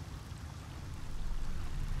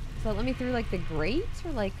 Does that let me through, like, the grate?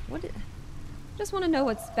 Or, like, what? I just want to know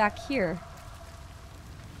what's back here.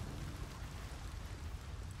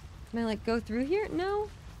 Can I, like, go through here? No.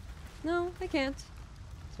 No, I can't.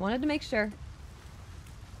 Just wanted to make sure.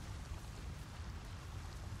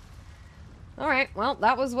 Alright, well,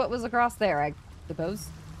 that was what was across there, I suppose.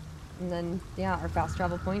 And then, yeah, our fast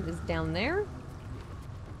travel point is down there.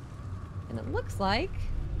 And it looks like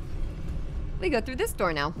we go through this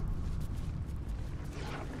door now.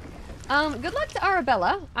 Good luck to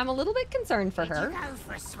Arabella. I'm a little bit concerned for her. Did you go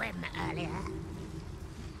for a swim earlier?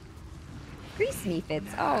 Grease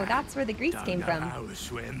mephits. Oh, that's where the grease came from. How to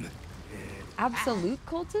swim. Absolute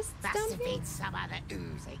cultists Must down have here? been some other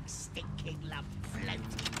oozing, stinking lump floating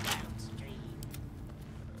downstream.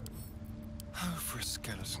 Oh, for a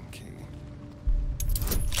skeleton key.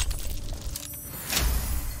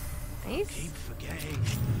 Nice. Keep forgetting.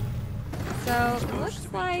 So, it looks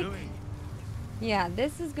like... Yeah,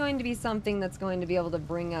 this is going to be something that's going to be able to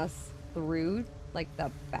bring us through, like,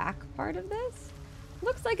 the back part of this.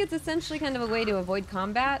 Looks like it's essentially kind of a way to avoid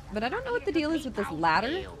combat, but I don't know what the deal is with this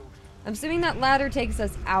ladder. I'm assuming that ladder takes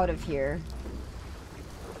us out of here.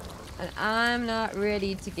 And I'm not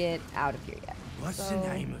ready to get out of here yet. What's the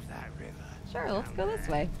name of that river? Sure, let's go this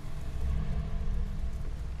way.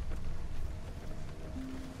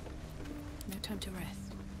 No time to rest.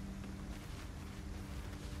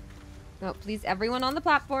 Oh, please, everyone on the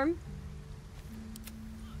platform.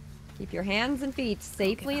 Keep your hands and feet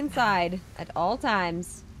safely inside at all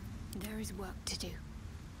times. There is work to do.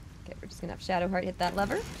 Okay, we're just gonna have Shadowheart hit that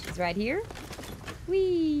lever. She's right here.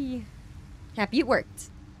 Whee! Happy it worked.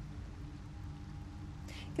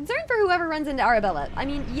 Concerned for whoever runs into Arabella. I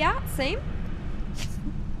mean, yeah, same.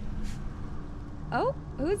 Oh,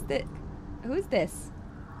 who's this? Who's this?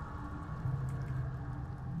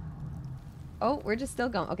 Oh, we're just still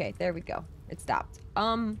going. Okay, there we go. It stopped.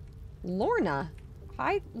 Lorna.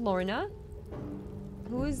 Hi, Lorna.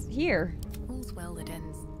 Who is here? All's well that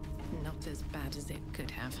ends not as bad as it could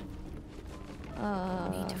have.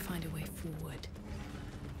 Need to find a way forward.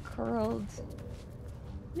 Curled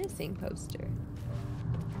missing poster.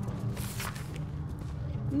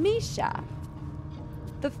 Misha.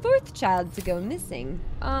 The fourth child to go missing.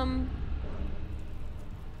 Was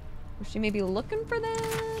she maybe looking for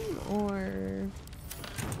them, or...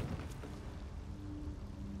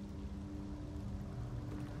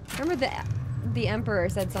 Remember the Emperor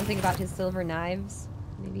said something about his silver knives?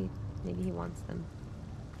 Maybe he wants them.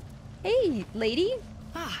 Hey, lady!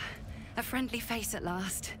 Ah, a friendly face at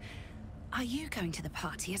last. Are you going to the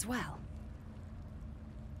party as well?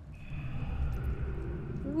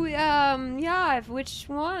 Yeah, which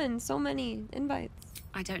one? So many invites.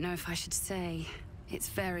 I don't know if I should say. It's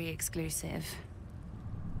very exclusive.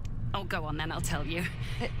 Oh, go on then, I'll tell you.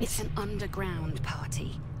 It's an underground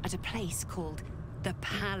party at a place called The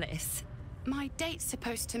Palace. My date's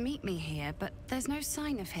supposed to meet me here, but there's no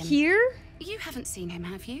sign of him. Here? You haven't seen him,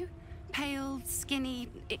 have you? Pale, skinny,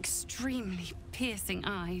 extremely piercing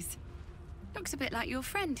eyes. Looks a bit like your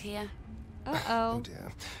friend here. Uh-oh. Oh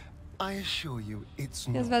dear. I assure you, it's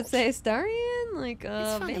I not. was about to say Astarion? Like,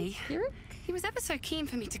 It's funny. vampiric? He was ever so keen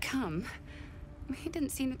for me to come. He didn't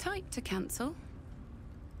seem the type to cancel.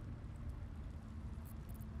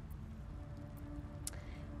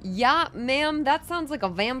 Yeah, ma'am, that sounds like a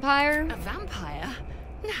vampire. A vampire?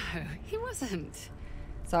 No, he wasn't.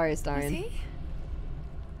 Sorry, Was Astarion. he?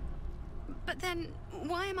 But then,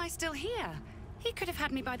 why am I still here? He could have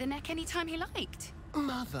had me by the neck any time he liked.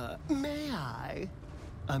 Mother, may I?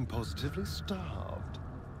 I'm positively starved.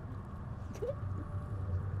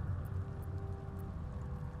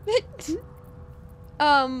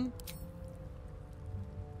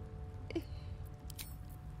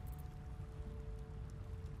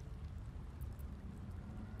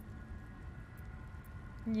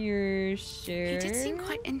 You're sure? He did seem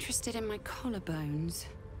quite interested in my collarbones.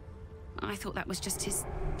 I thought that was just his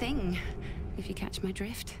thing, if you catch my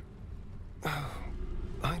drift. Oh,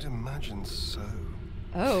 I'd imagine so.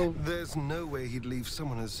 Oh. There's no way he'd leave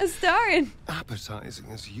someone as Astarion. appetizing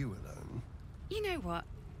as you alone. You know what?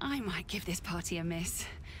 I might give this party a miss.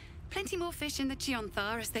 Plenty more fish in the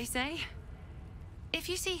Chionthar, as they say. If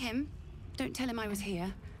you see him, don't tell him I was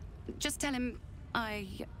here. Just tell him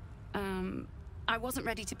I I wasn't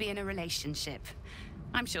ready to be in a relationship.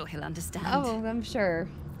 I'm sure he'll understand. Oh, I'm sure.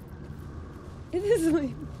 It is like...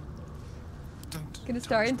 Can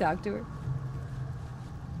Astarion talk to her?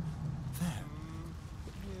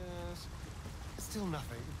 Yes. Still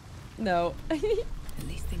nothing. No. At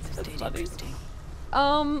least things have stayed interesting.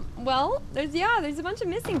 Well, there's a bunch of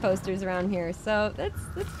missing posters around here, so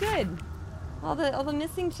that's good. All the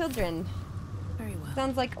missing children. Very well.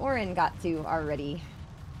 Sounds like Orin got to already.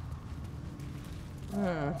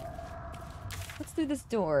 Let's do this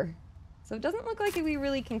door. So it doesn't look like we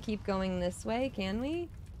really can keep going this way, can we?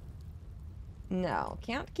 No,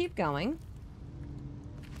 can't keep going.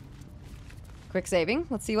 Quick saving.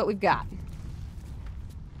 Let's see what we've got.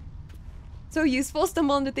 So useful,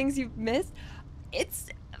 stumble into things you've missed. It's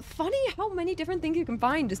funny how many different things you can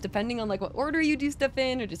find just depending on like what order you do stuff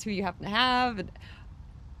in or just who you happen to have. And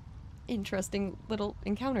interesting little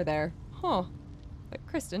encounter there. Huh. But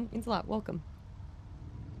Kristen, means a lot. Welcome.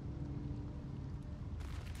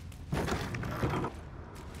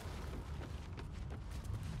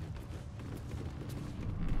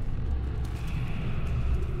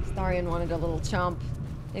 Starion wanted a little chomp.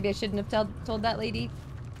 Maybe I shouldn't have told that lady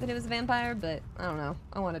that it was a vampire, but I don't know.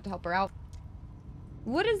 I wanted to help her out.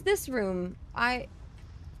 What is this room?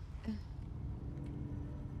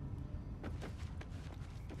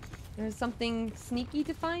 There's something sneaky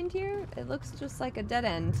to find here? It looks just like a dead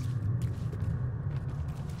end.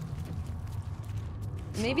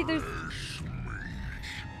 Maybe there's...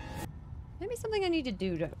 Maybe something I need to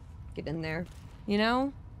do to get in there. You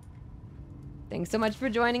know? Thanks so much for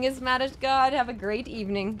joining us, Maddish God. Have a great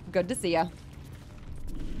evening. Good to see ya.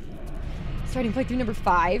 Starting playthrough number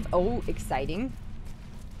 5. Oh, exciting.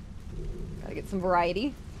 Gotta get some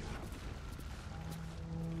variety.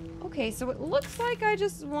 Okay, so it looks like I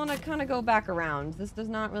just want to kind of go back around. This does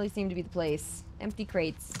not really seem to be the place. Empty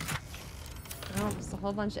crates. Oh, just a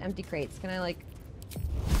whole bunch of empty crates. Can I, like...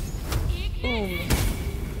 Boom.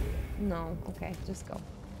 No. Okay, just go.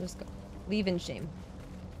 Just go. Leave in shame.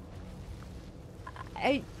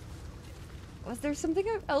 Was there something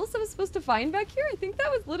else I was supposed to find back here? I think that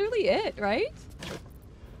was literally it, right?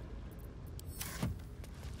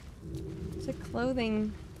 It's a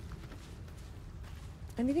clothing...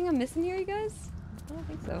 Anything I'm missing here, you guys? I don't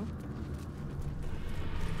think so.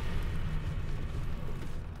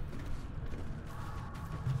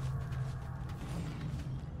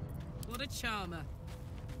 What a charmer.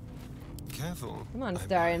 Careful. Come on,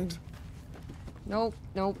 Starion. Nope,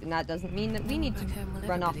 nope, and that doesn't mean that we need to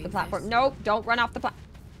run off the platform. Nope, don't run off the platform.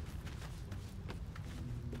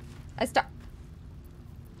 A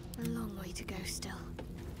long way to go still.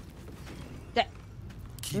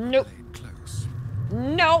 Nope.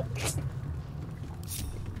 Nope.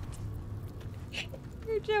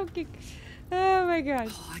 You're joking. Oh my god.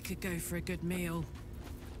 Oh, I could go for a good meal.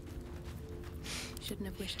 Shouldn't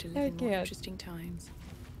have wished to live in more interesting times.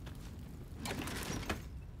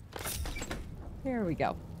 Here we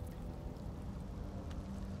go.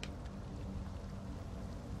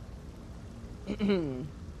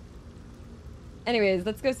 Anyways,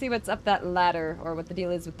 let's go see what's up that ladder, or what the deal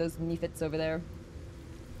is with those mephits over there.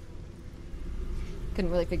 Couldn't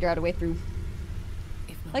really figure out a way through.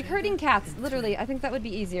 Like herding cats, literally. I think that would be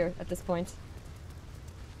easier at this point.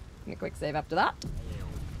 A quick save after that.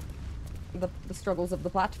 The struggles of the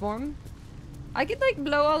platform. I could like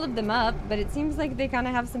blow all of them up, but it seems like they kind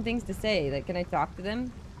of have some things to say. Like, can I talk to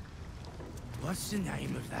them? What's the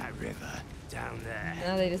name of that river down there?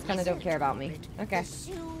 No, they just kind of don't care about me. Okay.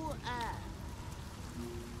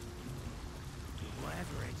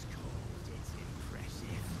 Whatever it's called, it's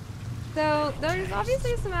impressive. So, there's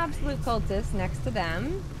obviously some absolute cultists next to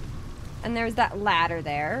them. And there's that ladder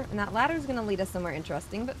there. And that ladder is going to lead us somewhere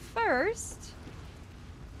interesting. But first...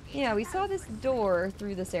 Yeah, we saw this door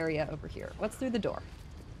through this area over here. What's through the door?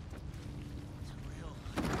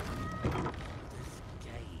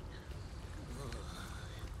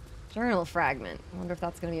 Journal fragment. I wonder if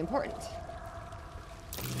that's going to be important.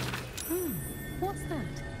 What's that?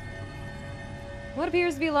 What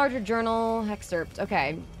appears to be a larger journal excerpt.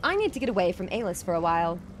 Okay, I need to get away from Alis for a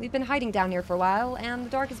while. We've been hiding down here for a while, and the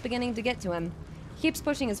dark is beginning to get to him. He keeps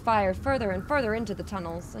pushing his fire further and further into the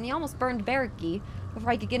tunnels, and he almost burned Barracky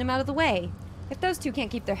before I could get him out of the way. If those two can't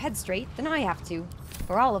keep their heads straight, then I have to.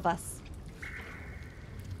 For all of us.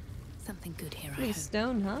 Something good here, Pretty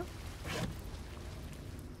stone, huh?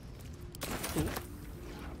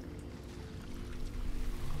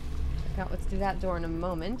 Check out what's through that door in a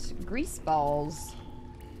moment. Grease balls.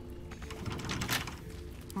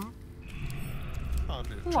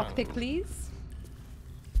 Lockpick, please.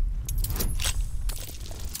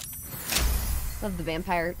 Love the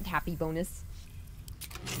vampire happy bonus.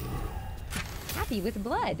 happy with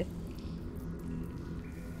blood.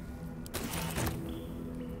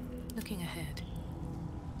 Looking ahead.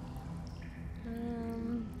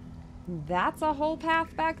 That's a whole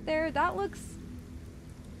path back there. That looks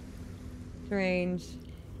strange.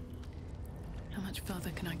 How much farther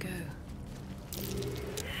can I go?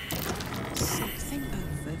 Something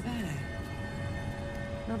over there.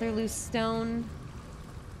 Another loose stone.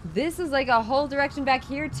 This is like a whole direction back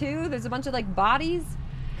here too. There's a bunch of like bodies.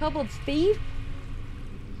 A couple of feet.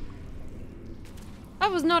 I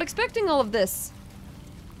was not expecting all of this.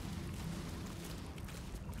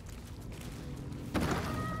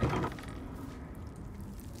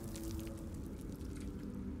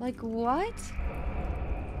 Like what?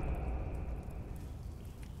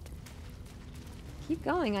 Keep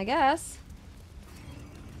going, I guess.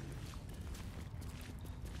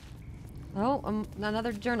 Oh,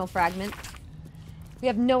 another journal fragment. We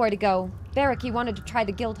have nowhere to go. Barracky wanted to try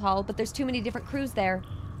the guild hall, but there's too many different crews there.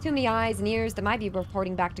 Too many eyes and ears that might be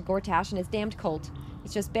reporting back to Gortash and his damned cult.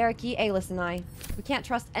 It's just Barracky, Alis, and I. We can't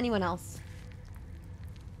trust anyone else.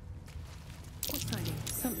 What's hiding?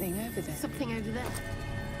 Something over there. Something over there.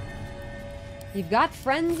 You've got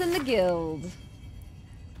friends in the guild.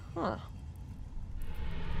 Huh.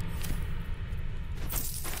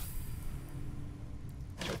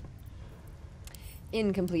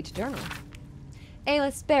 Incomplete journal.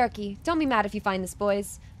 Alis, Barracky, don't be mad if you find this,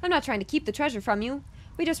 boys. I'm not trying to keep the treasure from you.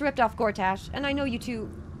 We just ripped off Gortash, and I know you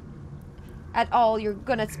two at all, you're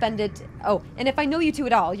gonna spend it... Oh, and if I know you two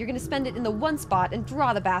at all, you're gonna spend it in the one spot and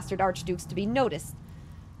draw the bastard archdukes to be noticed.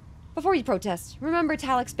 Before you protest, remember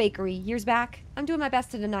Talik's Bakery years back? I'm doing my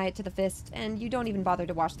best to deny it to the fist, and you don't even bother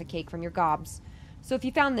to wash the cake from your gobs. So if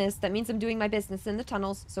you found this, that means I'm doing my business in the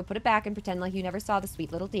tunnels, so put it back and pretend like you never saw the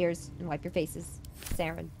sweet little tears, and wipe your faces.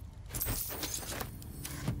 Saren.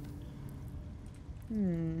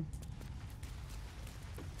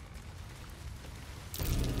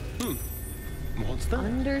 What's that?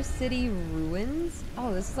 Undercity ruins?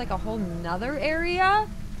 Oh, this is like a whole nother area?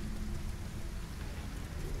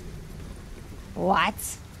 What?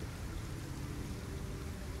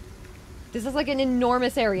 This is like an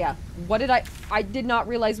enormous area. What did I did not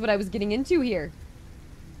realize what I was getting into here.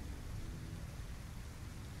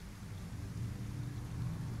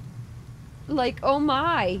 Like, oh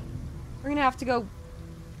my. We're gonna have to go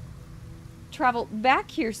travel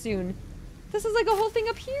back here soon. This is like a whole thing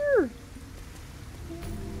up here.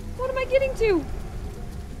 What am I getting to?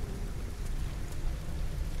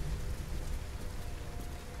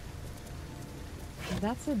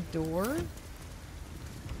 That's a door?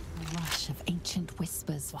 A rush of ancient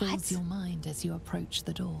whispers fills your mind as you approach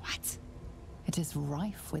the door. What? It is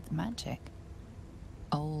rife with magic.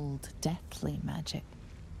 Old, deathly magic.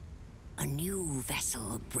 A new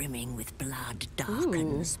vessel brimming with blood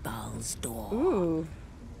darkens Bal's door. Ooh.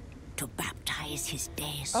 To baptize his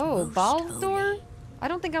days. Oh, Baldur? I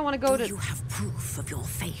don't think I want to go to... Do you have proof of your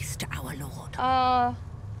faith to our Lord?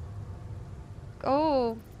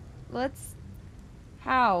 Oh. Let's...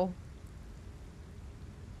 How?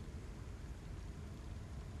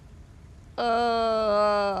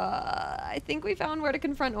 I think we found where to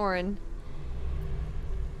confront Orin.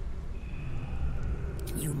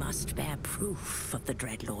 You must bear proof of the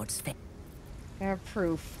Dreadlord's faith. Bear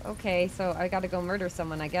proof. Okay, so I gotta go murder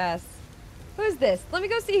someone, I guess. Who's this? Let me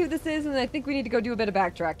go see who this is, and I think we need to go do a bit of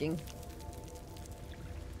backtracking.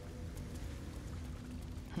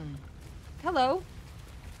 Hello.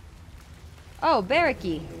 Oh,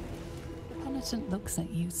 Barracky. The penitent looks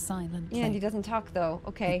at you silently. Yeah, and he doesn't talk, though.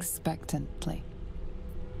 Okay. Expectantly.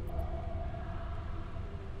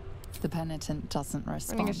 The penitent doesn't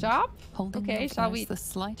respond. Running a shop? Holding okay, shall we the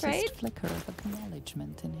slightest trade? flicker of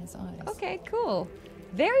acknowledgement in his eyes. Okay, cool.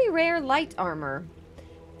 Very rare light armor.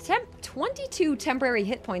 22 temporary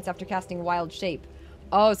hit points after casting Wild Shape.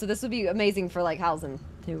 Oh, so this would be amazing for, like, Halzen,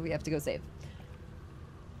 who we have to go save.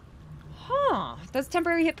 Huh. Those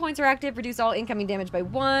temporary hit points are active. Reduce all incoming damage by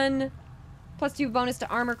 1. +2 bonus to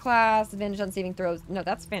armor class. Advantage on saving throws. No,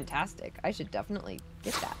 that's fantastic. I should definitely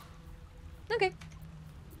get that. Okay.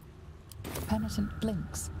 The penitent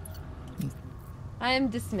blinks. I am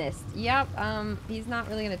dismissed. Yep, he's not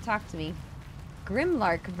really gonna talk to me.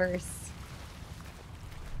 Grimlark verse.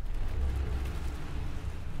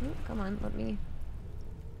 Ooh, come on, let me...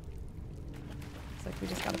 Looks like we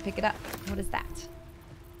just gotta pick it up. What is that?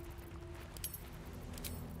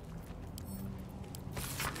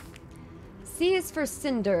 C is for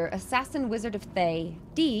Cinder, Assassin Wizard of Thay.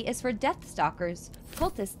 D is for Deathstalkers,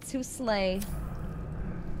 cultists who slay.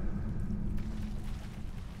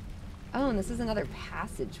 Oh, and this is another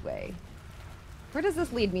passageway. Where does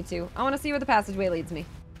this lead me to? I want to see where the passageway leads me.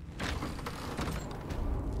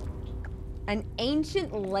 An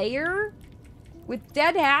ancient lair? With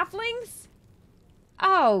dead halflings?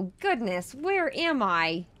 Oh, goodness. Where am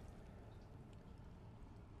I?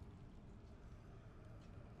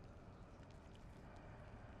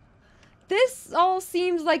 This all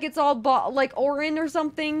seems like it's all like Orin or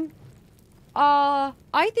something. I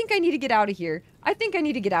think I need to get out of here. I think I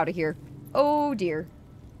need to get out of here. Oh, dear.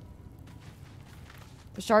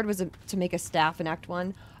 The shard was to make a staff in Act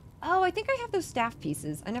 1. Oh, I think I have those staff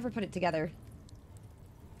pieces. I never put it together.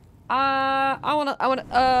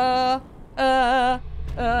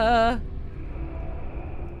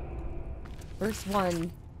 Verse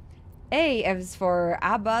 1. A is for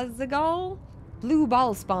Abazagal. Blue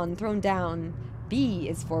ball spawn thrown down. B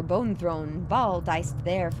is for bone thrown. Ball diced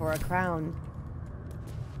there for a crown.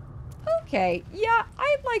 Okay, yeah,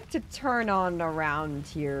 I'd like to turn on around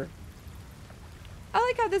here. I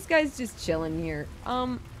like how this guy's just chilling here.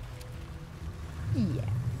 Yeah.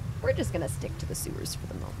 We're just gonna stick to the sewers for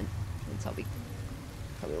the moment. Until we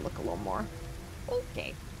probably look a little more.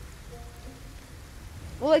 Okay.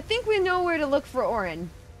 Well, I think we know where to look for Orin.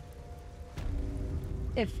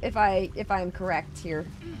 If I am correct here.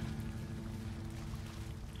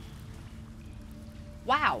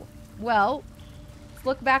 Wow. Well, let's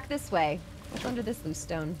look back this way. What's under this loose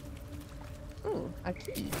stone? Ooh, a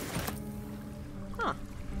key. Huh.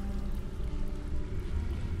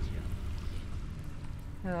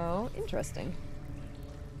 Oh, interesting.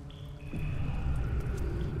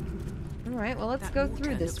 Alright, well, let's go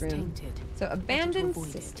through this room. Tainted. So, abandoned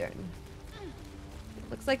cistern.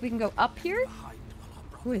 Looks like we can go up here.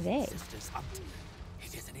 Who are they? It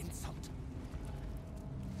is an insult.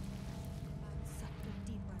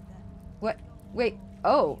 What? Wait.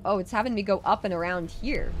 Oh, it's having me go up and around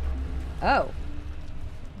here. Oh.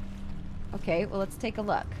 Okay, well, let's take a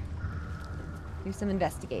look. Do some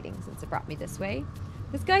investigating since it brought me this way.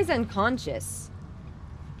 This guy's unconscious.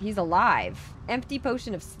 He's alive. Empty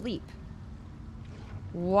potion of sleep.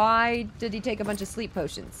 Why did he take a bunch of sleep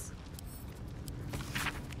potions?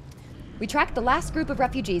 We tracked the last group of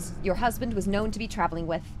refugees your husband was known to be traveling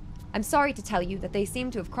with. I'm sorry to tell you that they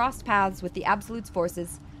seem to have crossed paths with the Absolute's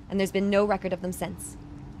forces, and there's been no record of them since.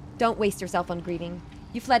 Don't waste yourself on grieving.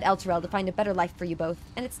 You fled Elturel to find a better life for you both,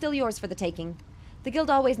 and it's still yours for the taking. The guild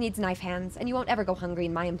always needs knife hands, and you won't ever go hungry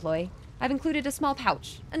in my employ. I've included a small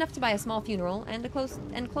pouch, enough to buy a small funeral, and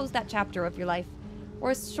close that chapter of your life.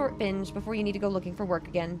 Or a short binge before you need to go looking for work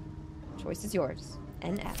again. Choice is yours.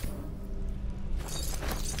 NF.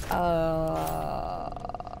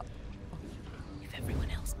 If everyone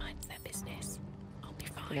else minds their business, I'll be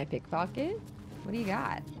fine. Can I pickpocket? What do you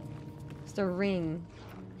got? Just a ring.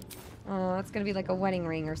 Oh, it's gonna be like a wedding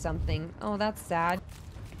ring or something. Oh, that's sad.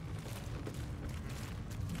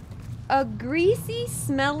 A greasy,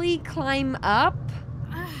 smelly climb up?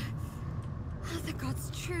 Are the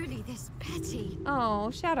gods truly this petty? Oh,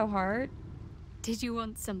 Shadowheart. Did you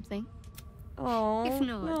want something? Oh, If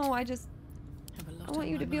not, no, I want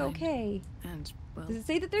you to be okay. And, well, does it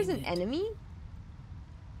say that there's an enemy?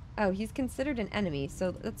 Oh, he's considered an enemy,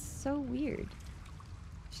 so that's so weird.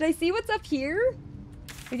 Should I see what's up here?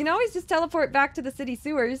 We can always just teleport back to the city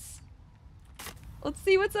sewers. Let's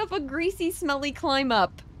see what's up a greasy, smelly climb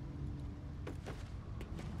up.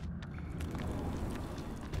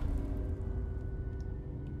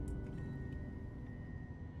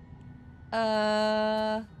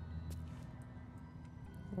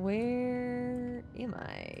 Where am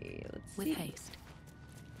I? Let's see. With haste.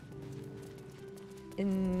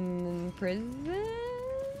 In prison?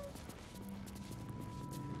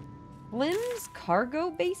 Limbs cargo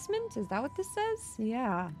basement? Is that what this says?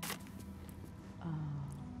 Yeah.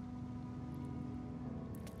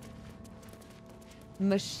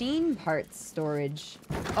 Machine parts storage.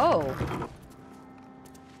 Oh.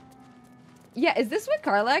 Yeah, is this what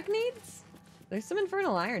Karlach needs? There's some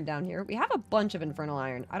infernal iron down here. We have a bunch of infernal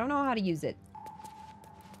iron. I don't know how to use it.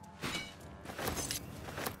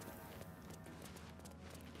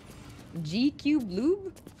 GQ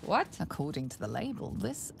lube? What? According to the label,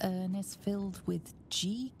 this urn is filled with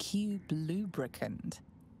GQ lubricant.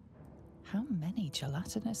 How many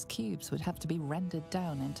gelatinous cubes would have to be rendered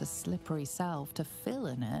down into slippery salve to fill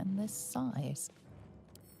an urn this size?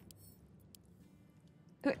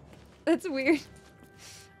 That's weird.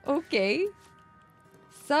 Okay.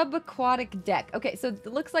 Subaquatic deck. Okay, so it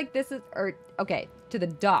looks like this is... okay, to the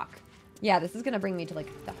dock. Yeah, this is gonna bring me to, like,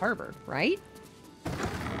 the harbor, right?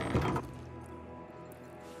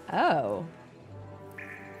 Oh.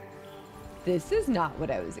 This is not what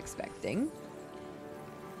I was expecting.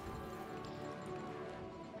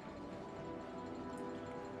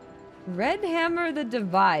 Red Hammer the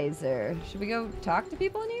Deviser. Should we go talk to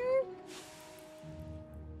people in here?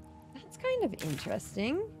 kind of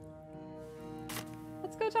interesting.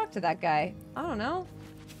 Let's go talk to that guy. I don't know.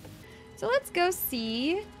 So let's go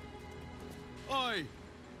see. Oi!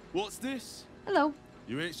 What's this? Hello.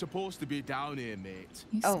 You ain't supposed to be down here, mate.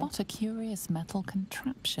 You spot a curious metal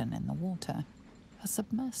contraption in the water. A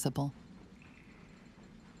submersible.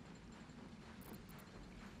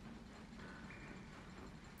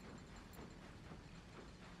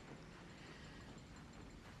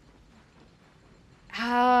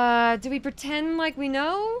 Do we pretend like we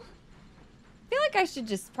know? I feel like I should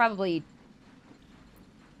just probably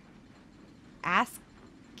ask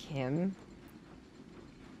him.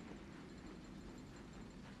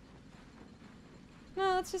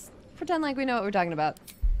 No, let's just pretend like we know what we're talking about.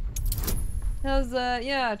 How's,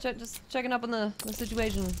 yeah, just checking up on the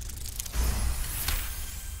situation.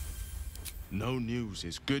 No news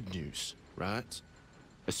is good news, right?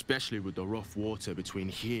 Especially with the rough water between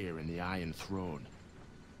here and the Iron Throne.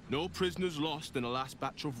 No prisoners lost in the last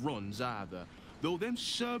batch of runs either, though them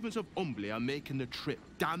servants of Umbly are making the trip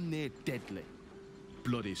damn near deadly.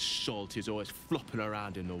 Bloody salt is always flopping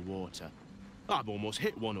around in the water. I've almost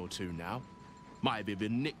hit one or two now. Might have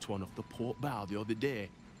even nicked one off the port bow the other day.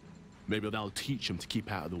 Maybe that'll teach them to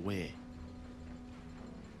keep out of the way.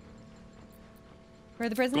 Where are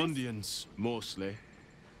the prisoners? Gundians, mostly.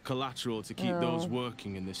 Collateral to keep those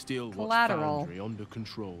working in the Steelwood foundry under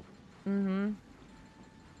control. Mm-hmm.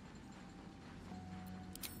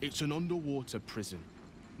 It's an underwater prison.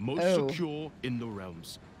 Most secure in the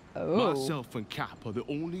realms. Myself and Cap are the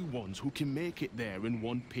only ones who can make it there in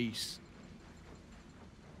one piece.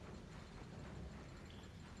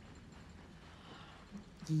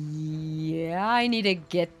 Yeah, I need to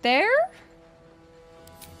get there?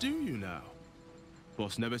 Do you now?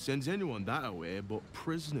 Boss never sends anyone that away but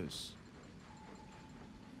prisoners.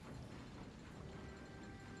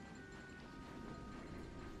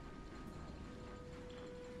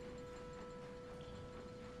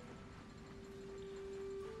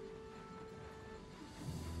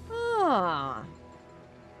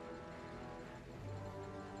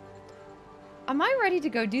 Am I ready to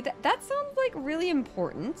go do that? That sounds like really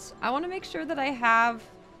important. I want to make sure that I have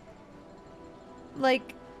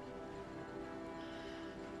like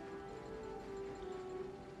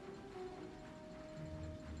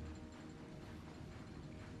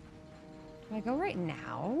do I go right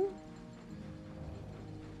now?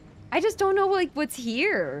 I just don't know like what's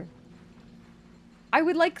here. I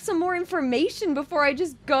would like some more information before I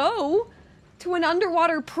just go to an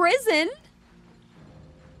underwater prison.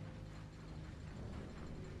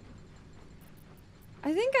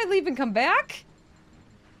 I think I'd leave and come back.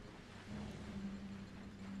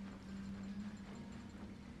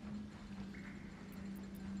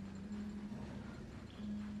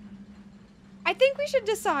 I think we should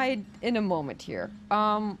decide in a moment here.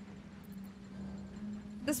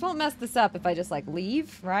 This won't mess this up if I just like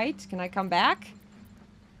leave, right? Can I come back?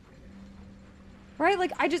 Right?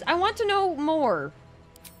 Like I want to know more.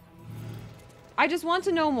 I just want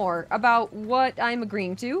to know more about what I'm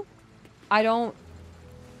agreeing to. I don't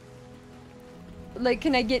like,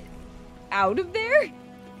 can I get out of there?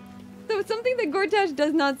 So it's something that Gortash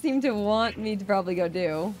does not seem to want me to probably go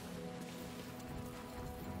do.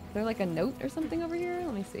 Is there like a note or something over here?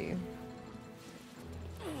 Let me see.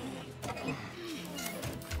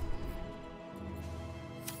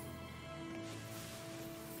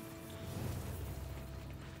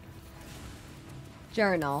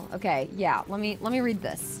 Journal. Okay, yeah. Let me read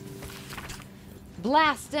this.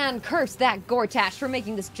 Blast and curse that Gortash for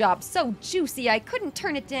making this job so juicy I couldn't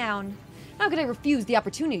turn it down. How could I refuse the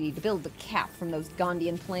opportunity to build the cap from those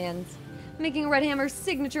Gondian plans? Making Red Hammer's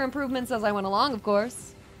signature improvements as I went along, of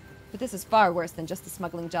course. But this is far worse than just a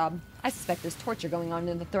smuggling job. I suspect there's torture going on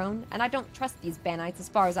in the throne, and I don't trust these Banites as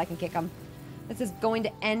far as I can kick them. This is going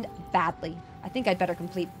to end badly. I think I'd better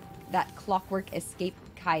complete that clockwork escape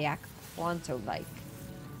kayak pronto-like.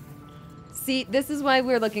 See, this is why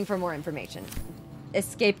we're looking for more information.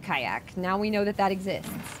 Escape kayak. Now we know that that exists.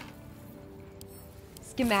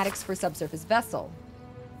 Schematics for subsurface vessel.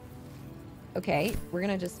 Okay, we're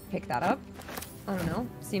gonna just pick that up. I don't know.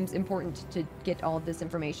 Seems important to get all of this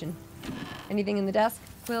information. Anything in the desk?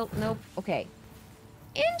 Quill? Nope. Okay.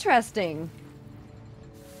 Interesting.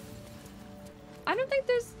 I don't think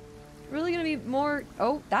there's really gonna be more.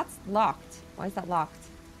 Oh, that's locked. Why is that locked?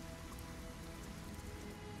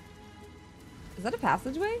 Is that a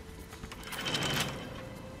passageway?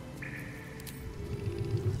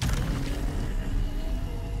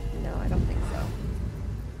 No, I don't think so.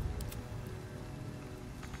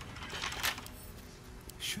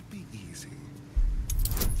 Should be easy.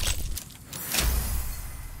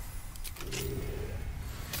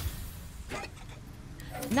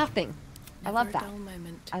 Nothing. I Never love a that. dull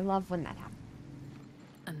moment. I love when that happens.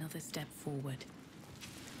 Another step forward.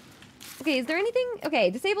 Okay, is there anything? Okay,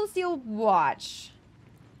 disable steel watch.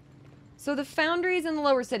 So the foundry's in the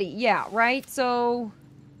lower city. Yeah, right? So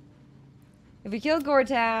if we kill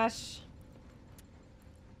Gortash...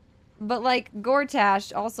 But, like,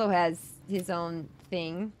 Gortash also has his own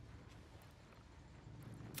thing.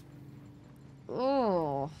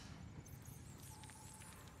 Oh.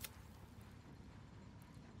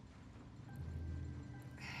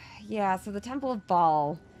 Yeah, so the Temple of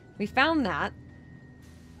Baal. We found that.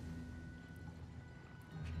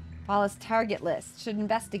 Baal is target list. Should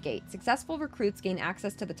investigate. Successful recruits gain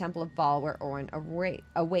access to the Temple of Baal where Orin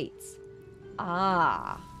awaits.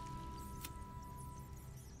 Ah.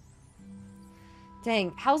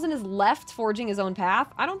 Dang, Hausen is left forging his own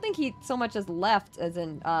path. I don't think he so much as left as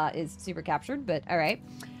in is super captured, but alright.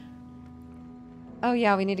 Oh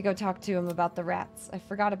yeah, we need to go talk to him about the rats. I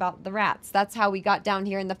forgot about the rats. That's how we got down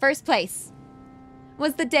here in the first place.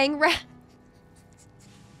 Was the dang rat.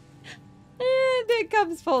 And it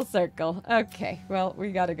comes full circle. Okay, well,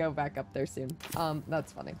 we gotta go back up there soon.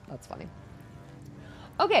 That's funny. That's funny.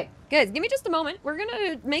 Okay, guys, give me just a moment. We're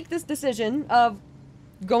gonna make this decision of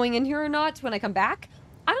going in here or not when I come back.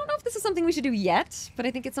 I don't know if this is something we should do yet, but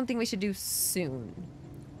I think it's something we should do soon.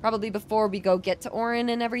 Probably before we go get to Orin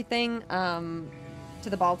and everything, to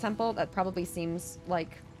the Baal Temple. That probably seems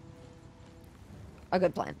like a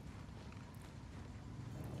good plan.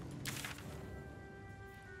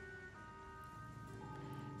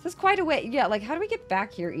 This is quite a way. Yeah, like, how do we get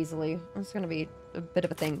back here easily? It's gonna be a bit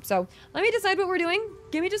of a thing. So, let me decide what we're doing.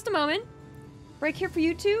 Give me just a moment. Break here for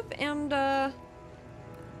YouTube, and,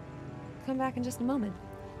 come back in just a moment.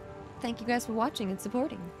 Thank you guys for watching and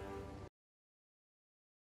supporting.